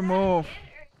put it in your mouth.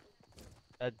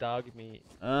 That dog meat.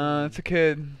 It's a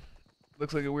kid.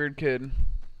 Looks like a weird kid.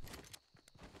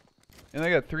 And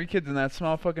they got 3 kids in that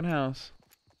small fucking house.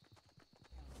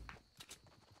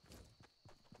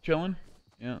 Chilling?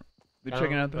 Yeah. They're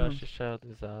checking out the brush home. the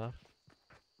shoulders off.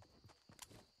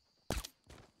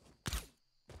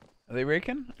 Are they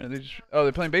raking? Or are they just... Oh,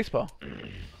 they're playing baseball.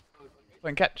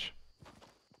 Playing catch.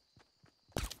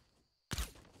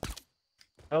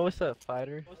 Oh, what's up,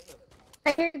 fighter?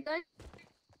 I hear a gun.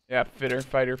 Yeah, fitter,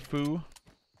 fighter, foo.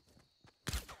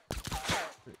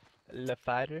 Le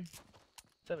fighter?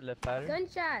 What's up, le fighter?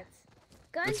 Gunshots.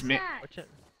 That's me. Gunshots. Watch it.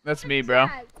 That's me, bro.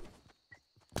 Gunshots.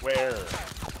 Where?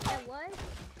 That was?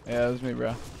 Yeah, that's me,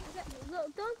 bro.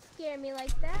 Look, don't scare me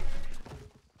like that.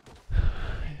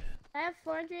 I have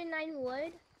 409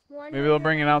 wood. Maybe they'll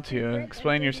bring it out to you.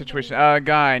 Explain your situation.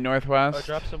 Guy, northwest. Oh,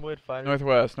 drop some wood, fighter.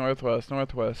 Northwest, northwest,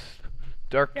 northwest.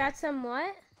 Dark. Got some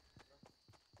what?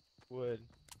 Wood.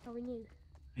 Oh, we need.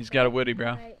 He's got a woody,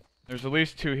 bro. Right. There's at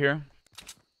least 2 here.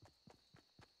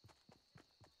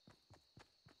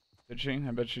 Did she?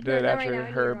 I bet she did. No, After right now,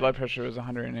 her you're blood right. pressure was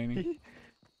 180.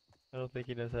 I don't think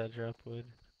he knows how to drop wood.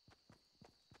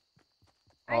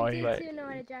 Oh, I he- do too know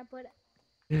how to drop wood.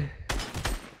 Once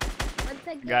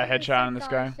I get Got a the headshot on this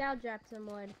circle, guy. I shall drop some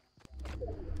wood.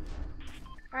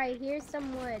 Alright, here's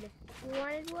some wood. You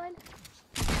wanted wood?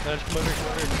 No, just come over,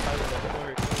 come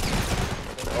over.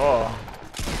 Oh.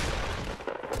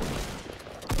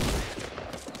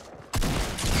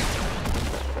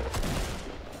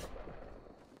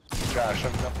 Gosh,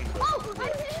 I'm nothing but Oh, I wood.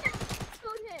 hit him!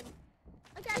 Explode him!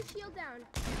 I got his shield down.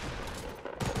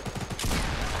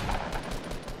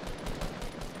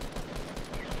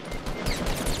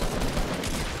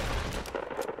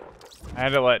 I had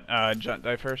to let Junt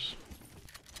die first.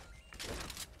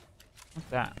 What's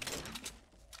that?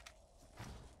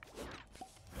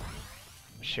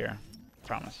 Share.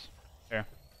 Promise. There.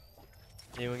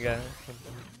 Anyone got some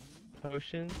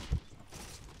potions?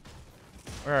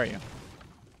 Where are you?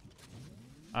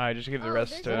 I just give the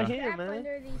rest there's to. a Yeah, trap man.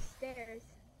 under these stairs.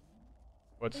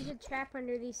 What's? There's a trap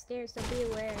under these stairs, so be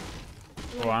aware.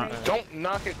 Oh, wow. Don't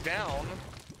knock it down.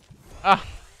 Ah!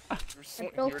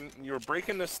 You're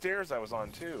breaking the stairs I was on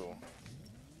too.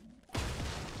 It's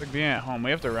like being at home.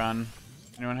 We have to run.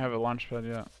 Anyone have a launch pad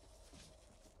yet?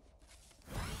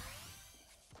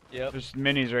 Yep. There's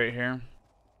minis right here.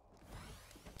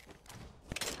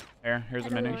 Here's I a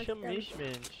don't mini. want them.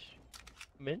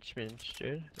 Minch,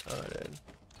 dude. Oh, dude.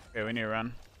 Okay, we need to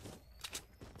run.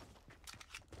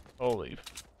 Holy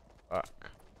fuck.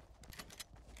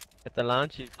 At the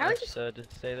launch, you I was just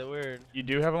just say the word. You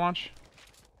do have a launch?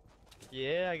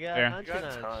 Yeah, I got There. launch. You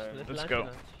got time. Let's go.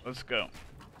 Let's go.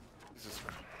 Jesus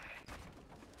Christ.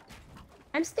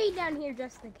 I'm staying down here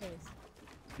just in case.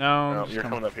 No, No, just you're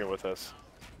come- coming up here with us.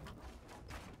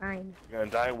 Fine. You're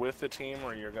gonna die with the team,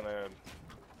 or you're gonna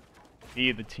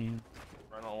Be the team.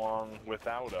 run along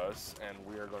without us, and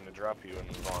we are going to drop you and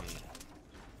move on.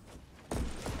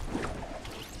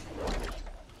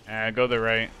 Go the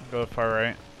right. Go the far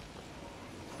right.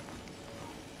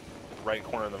 Right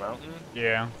corner of the mountain.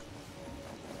 Yeah.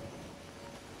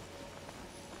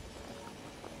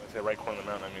 When I say right corner of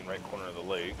the mountain, I mean right corner of the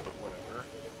lake, but whatever.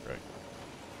 Right.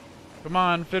 Come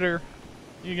on, Fitter.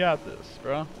 You got this,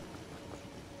 bro.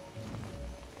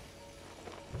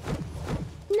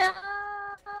 No!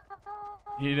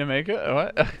 You didn't make it?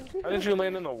 What? How did you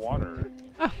land in the water?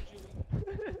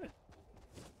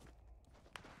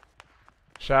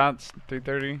 Shots,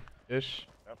 330-ish.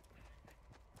 Yep.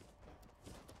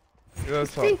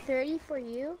 It's 3:30 for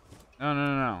you? No,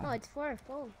 no, Oh, no, it's 4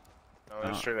 full. No,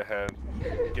 that's straight ahead.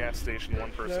 Gas station,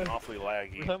 one person, No. awfully We're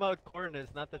laggy. talking about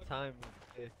coordinates, not the time.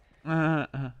 no.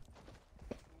 I'm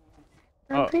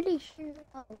Oh. pretty sure.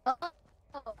 Oh.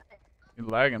 You're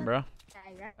lagging, bro.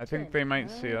 I think they might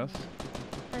see us.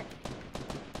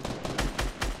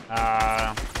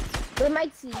 They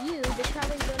might see you, they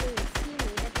probably don't even see me.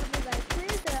 They're probably like,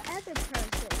 where's the other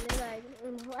person? And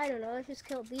they're like, I don't know, let's just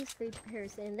kill these 3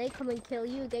 person. They come and kill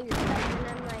you, get your stuff, and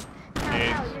I'm like,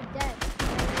 how, you're dead.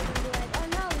 And then they'll be like, oh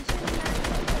no, we should have not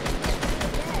killed them,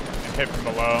 you're dead. Hit from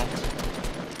below.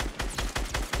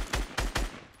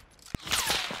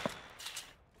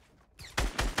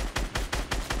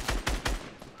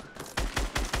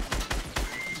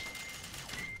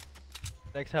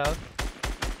 Next house.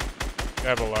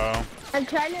 Guy below. I'm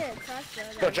trying to cross Go,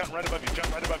 though. jump right above you,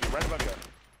 jump right above you, right above you.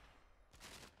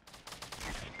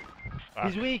 Fuck.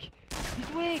 He's weak. He's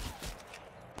weak.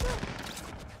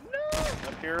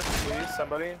 Up here, please,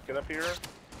 somebody, get up here.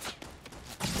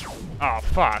 Oh,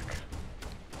 fuck.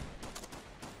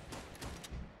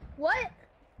 What?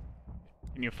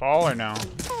 Can you fall or no? No,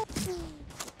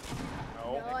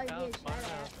 No, I get shot Modern.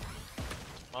 at.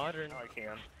 Modern. no, I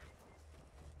can.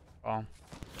 Fall.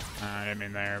 I didn't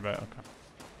mean there, but okay.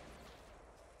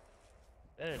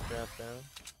 Better drop down.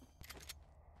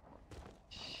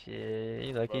 Shit,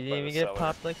 you lucky Up you by didn't even the get cellar.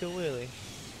 popped like a willy.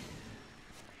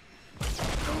 There's a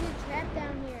trap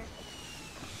down here.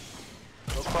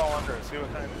 Go crawl under it, see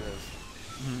what kind it is.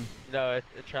 No, it's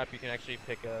a trap you can actually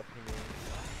pick up.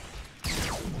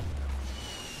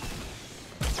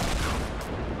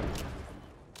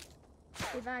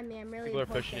 Revive me, I'm really People are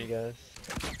pushing you important.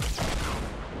 guys.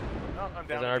 No, I'm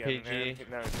down There's an again. RPG. And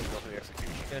now he's gonna go for the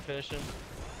execution. Gonna finish him.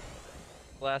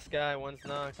 Last guy, one's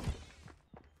knocked.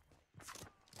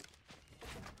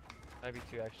 Might be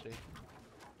 2 actually.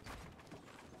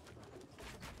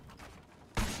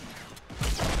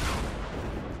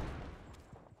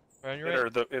 On your Fitter,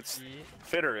 right. it's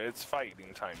Fitter. It's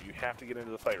fighting time. You have to get into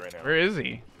the fight right now. Where is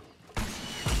he?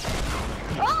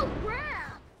 Oh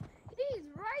crap! He's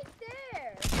right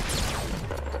there.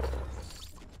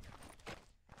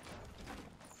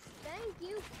 Thank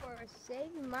you for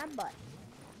saving my butt.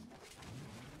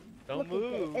 Don't Look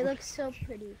at move. it. It looks so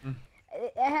pretty.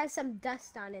 It has some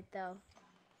dust on it though.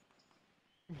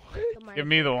 Give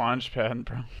me the launch pad,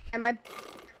 bro. And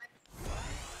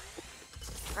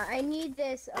I need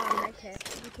this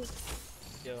medkit because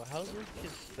Yo, how's this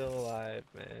kid still alive,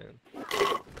 man?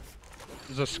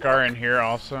 There's a scar in here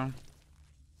also.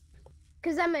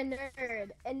 I'm a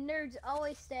nerd, and nerds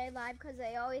always stay alive because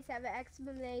they always have an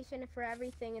explanation for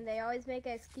everything, and they always make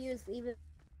an excuse even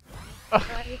for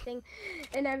everything,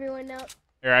 and everyone else.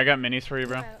 Here, I got minis for you,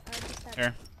 bro. I'll just have-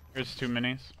 Here, here's 2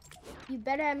 minis. You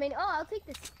better have many. Oh, I'll take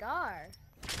the scar.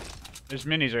 There's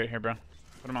minis right here, bro.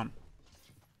 Put them on.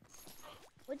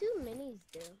 What do minis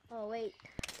do? Oh wait,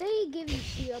 they give you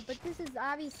shield, but this is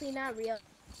obviously not real.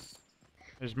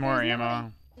 There's more There's no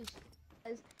ammo.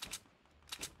 way-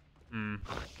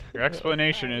 Your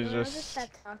explanation Alright, is well, I'll just just... stop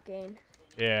talking.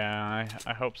 Yeah,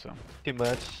 I hope so. Too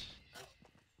much.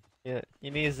 Yeah,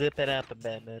 you need to zip it up a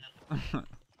bit, man.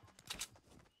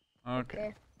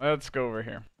 Okay, let's go over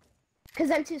here.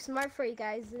 Cause I'm too smart for you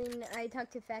guys, and I talk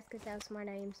too fast because how smart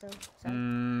I am. So.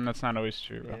 That's not always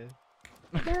true, bro.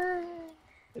 Yeah,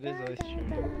 it is always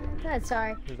true. That's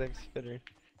sorry. His name's Fitter.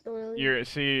 Totally.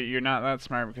 You're not that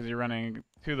smart because you're running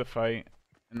to the fight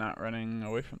and not running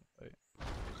away from the fight.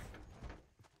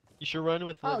 You should run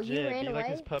with Oh, you legit. ran Be like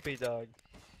his away? puppy dog.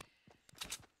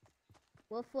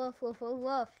 Woof woof woof woof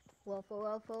woof woof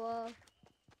woof woof.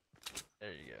 There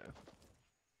you go.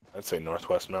 I'd say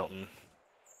Northwest Mountain.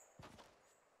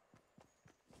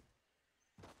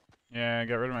 Yeah, I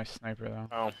got rid of my sniper though.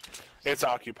 Oh, it's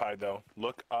occupied though.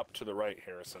 Look up to the right,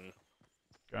 Harrison.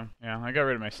 Okay. Yeah, I got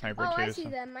rid of my sniper Oh, too. I see So.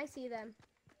 them. I see them.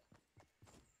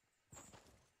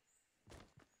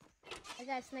 I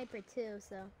got a sniper too,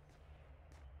 so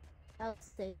I'll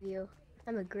save you.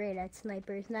 I'm a great at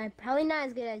snipers. Not probably not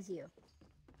as good as you,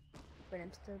 but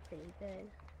I'm still pretty good.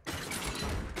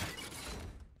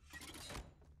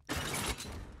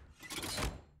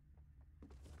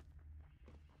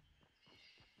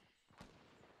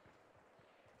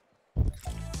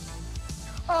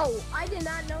 Oh, I did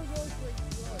not know those were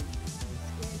droids.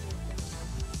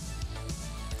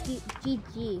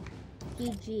 GG.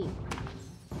 GG.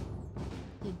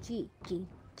 GG.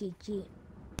 GG.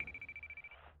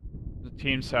 The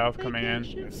team south coming in.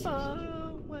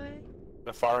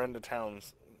 The far end of town,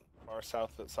 far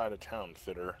south side of town,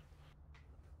 Fitter.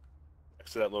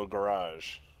 Next to that little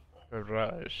garage.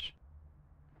 Garage.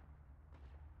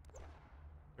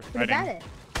 They're What about fighting. it?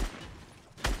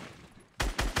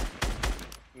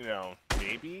 You know,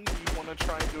 maybe you want to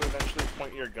try to eventually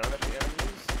point your gun at the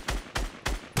enemies?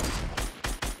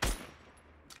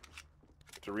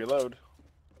 To reload.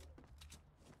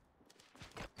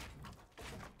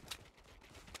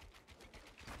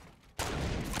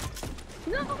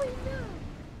 No, we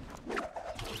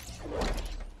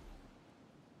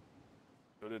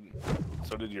knew.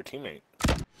 So did your teammate.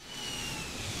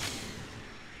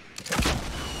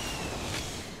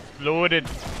 Exploded.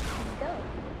 Go.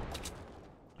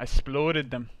 I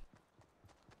exploded them.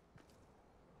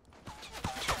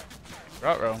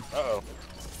 Ruh-roh. Uh-oh.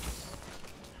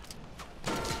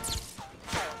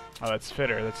 Oh, that's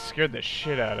Fitter. That scared the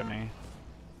shit out of me.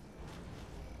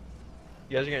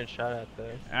 You guys are getting shot at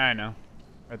though. I know.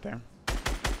 Right there.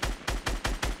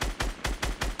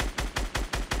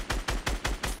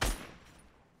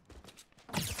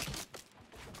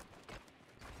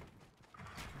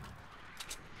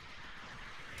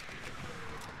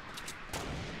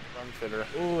 Run, Fitter.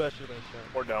 Ooh, that should have been a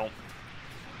shot. Or down.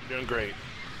 You're doing great.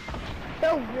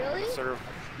 Oh, really? Serve.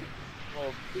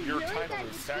 Well, your really title got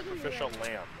is you kidding me Sacrificial right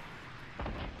Lamb.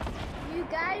 You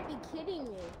gotta be kidding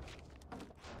me.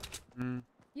 Mm.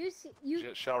 You see, you.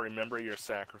 You shall remember your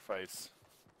sacrifice.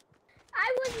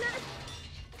 I was not.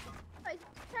 I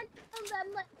tried to tell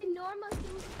them like the normal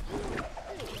things you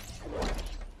do.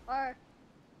 Or.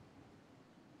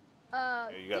 Yeah,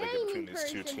 you gotta get between gaming these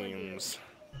two person would do. teams.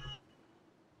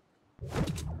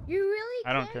 You really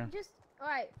I don't can't care. just.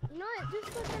 Alright, you know what?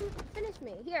 Just go ahead and finish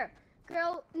me. Here.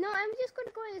 Girl, no, I'm just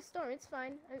gonna go in the storm. It's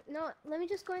fine. No, let me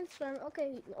just go in the storm.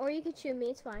 Okay, or you can shoot me.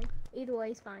 It's fine. Either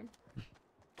way, it's fine.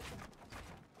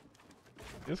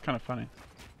 It's kind of funny.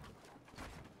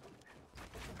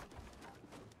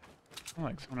 I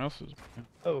like someone else's.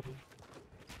 Oh.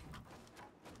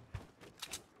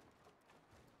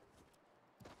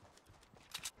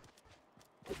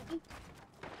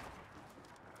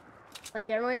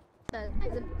 Okay, everyone, Because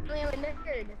I'm a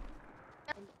nerd.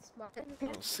 I'm smart. I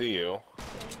don't see you.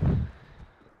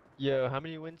 Yo, how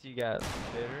many wins you got,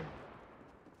 Vader?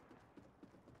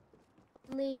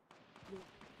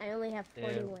 I only have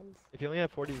 40 Damn. wins. If you only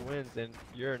have 40 wins, then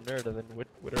you're a nerd, and then what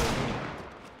are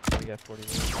you? You got 40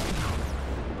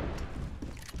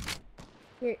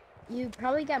 wins. You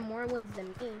probably got more wins than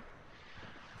me.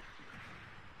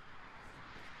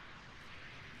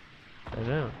 I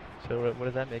know. So what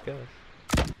does that make us?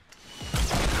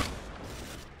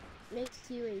 Makes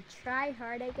you a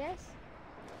try-hard, I guess.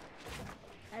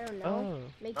 I don't know. Oh.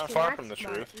 Makes Not you far not from the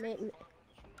smart. truth. There you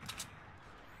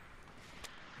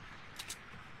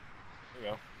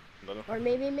go. Another. Or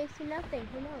maybe it makes you nothing.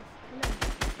 Who knows? Who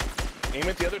knows? Aim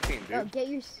at the other team, dude. Oh, get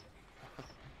your...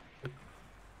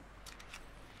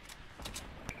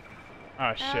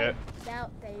 Oh shit. I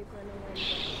doubt that you're gonna win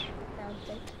this.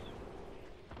 Doubt it.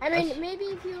 I mean, maybe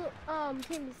if you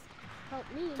can help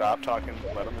me. Stop maybe talking. you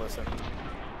can Let him listen.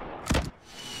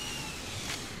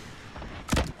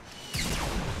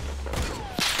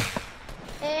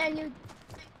 And you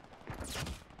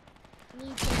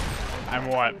need to. I'm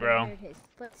what, bro? Hear his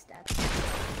footsteps.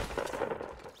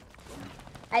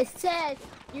 I said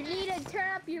you need to turn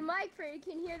up your mic so you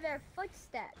can hear their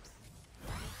footsteps.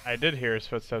 I did hear his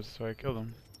footsteps, so I killed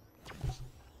him.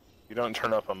 You don't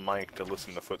turn up a mic to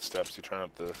listen to footsteps. You turn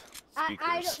up the speakers.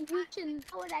 I don't. You should know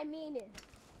what I mean.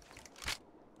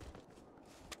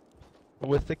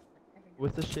 What's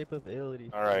the shape of ability?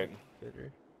 All right.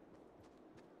 Vader?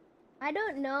 I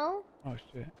don't know. Oh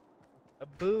shit. A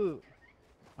boot.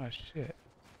 Oh shit.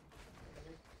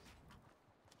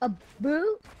 A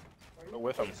boot? Go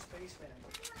with him.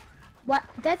 What?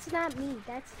 That's not me.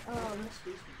 That's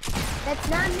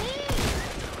not me.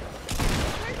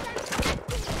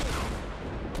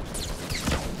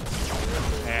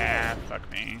 Ah,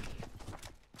 fuck me.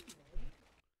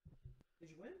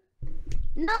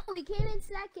 No, we came in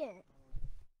second.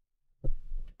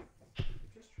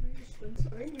 Just trying to spend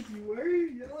time with you. Why are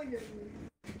you yelling at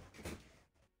me?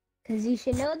 Cause you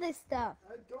should know this stuff.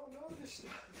 I don't know this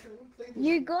stuff. I don't play this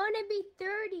You're game. going to be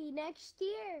 30 next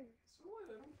year. So what?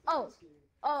 I don't play Oh, this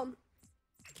game.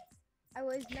 I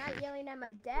was not yelling at my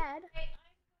dad.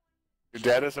 Your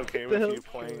dad is okay The with hell's you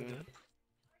going playing.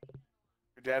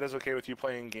 Your dad is okay with you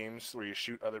playing games where you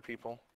shoot other people.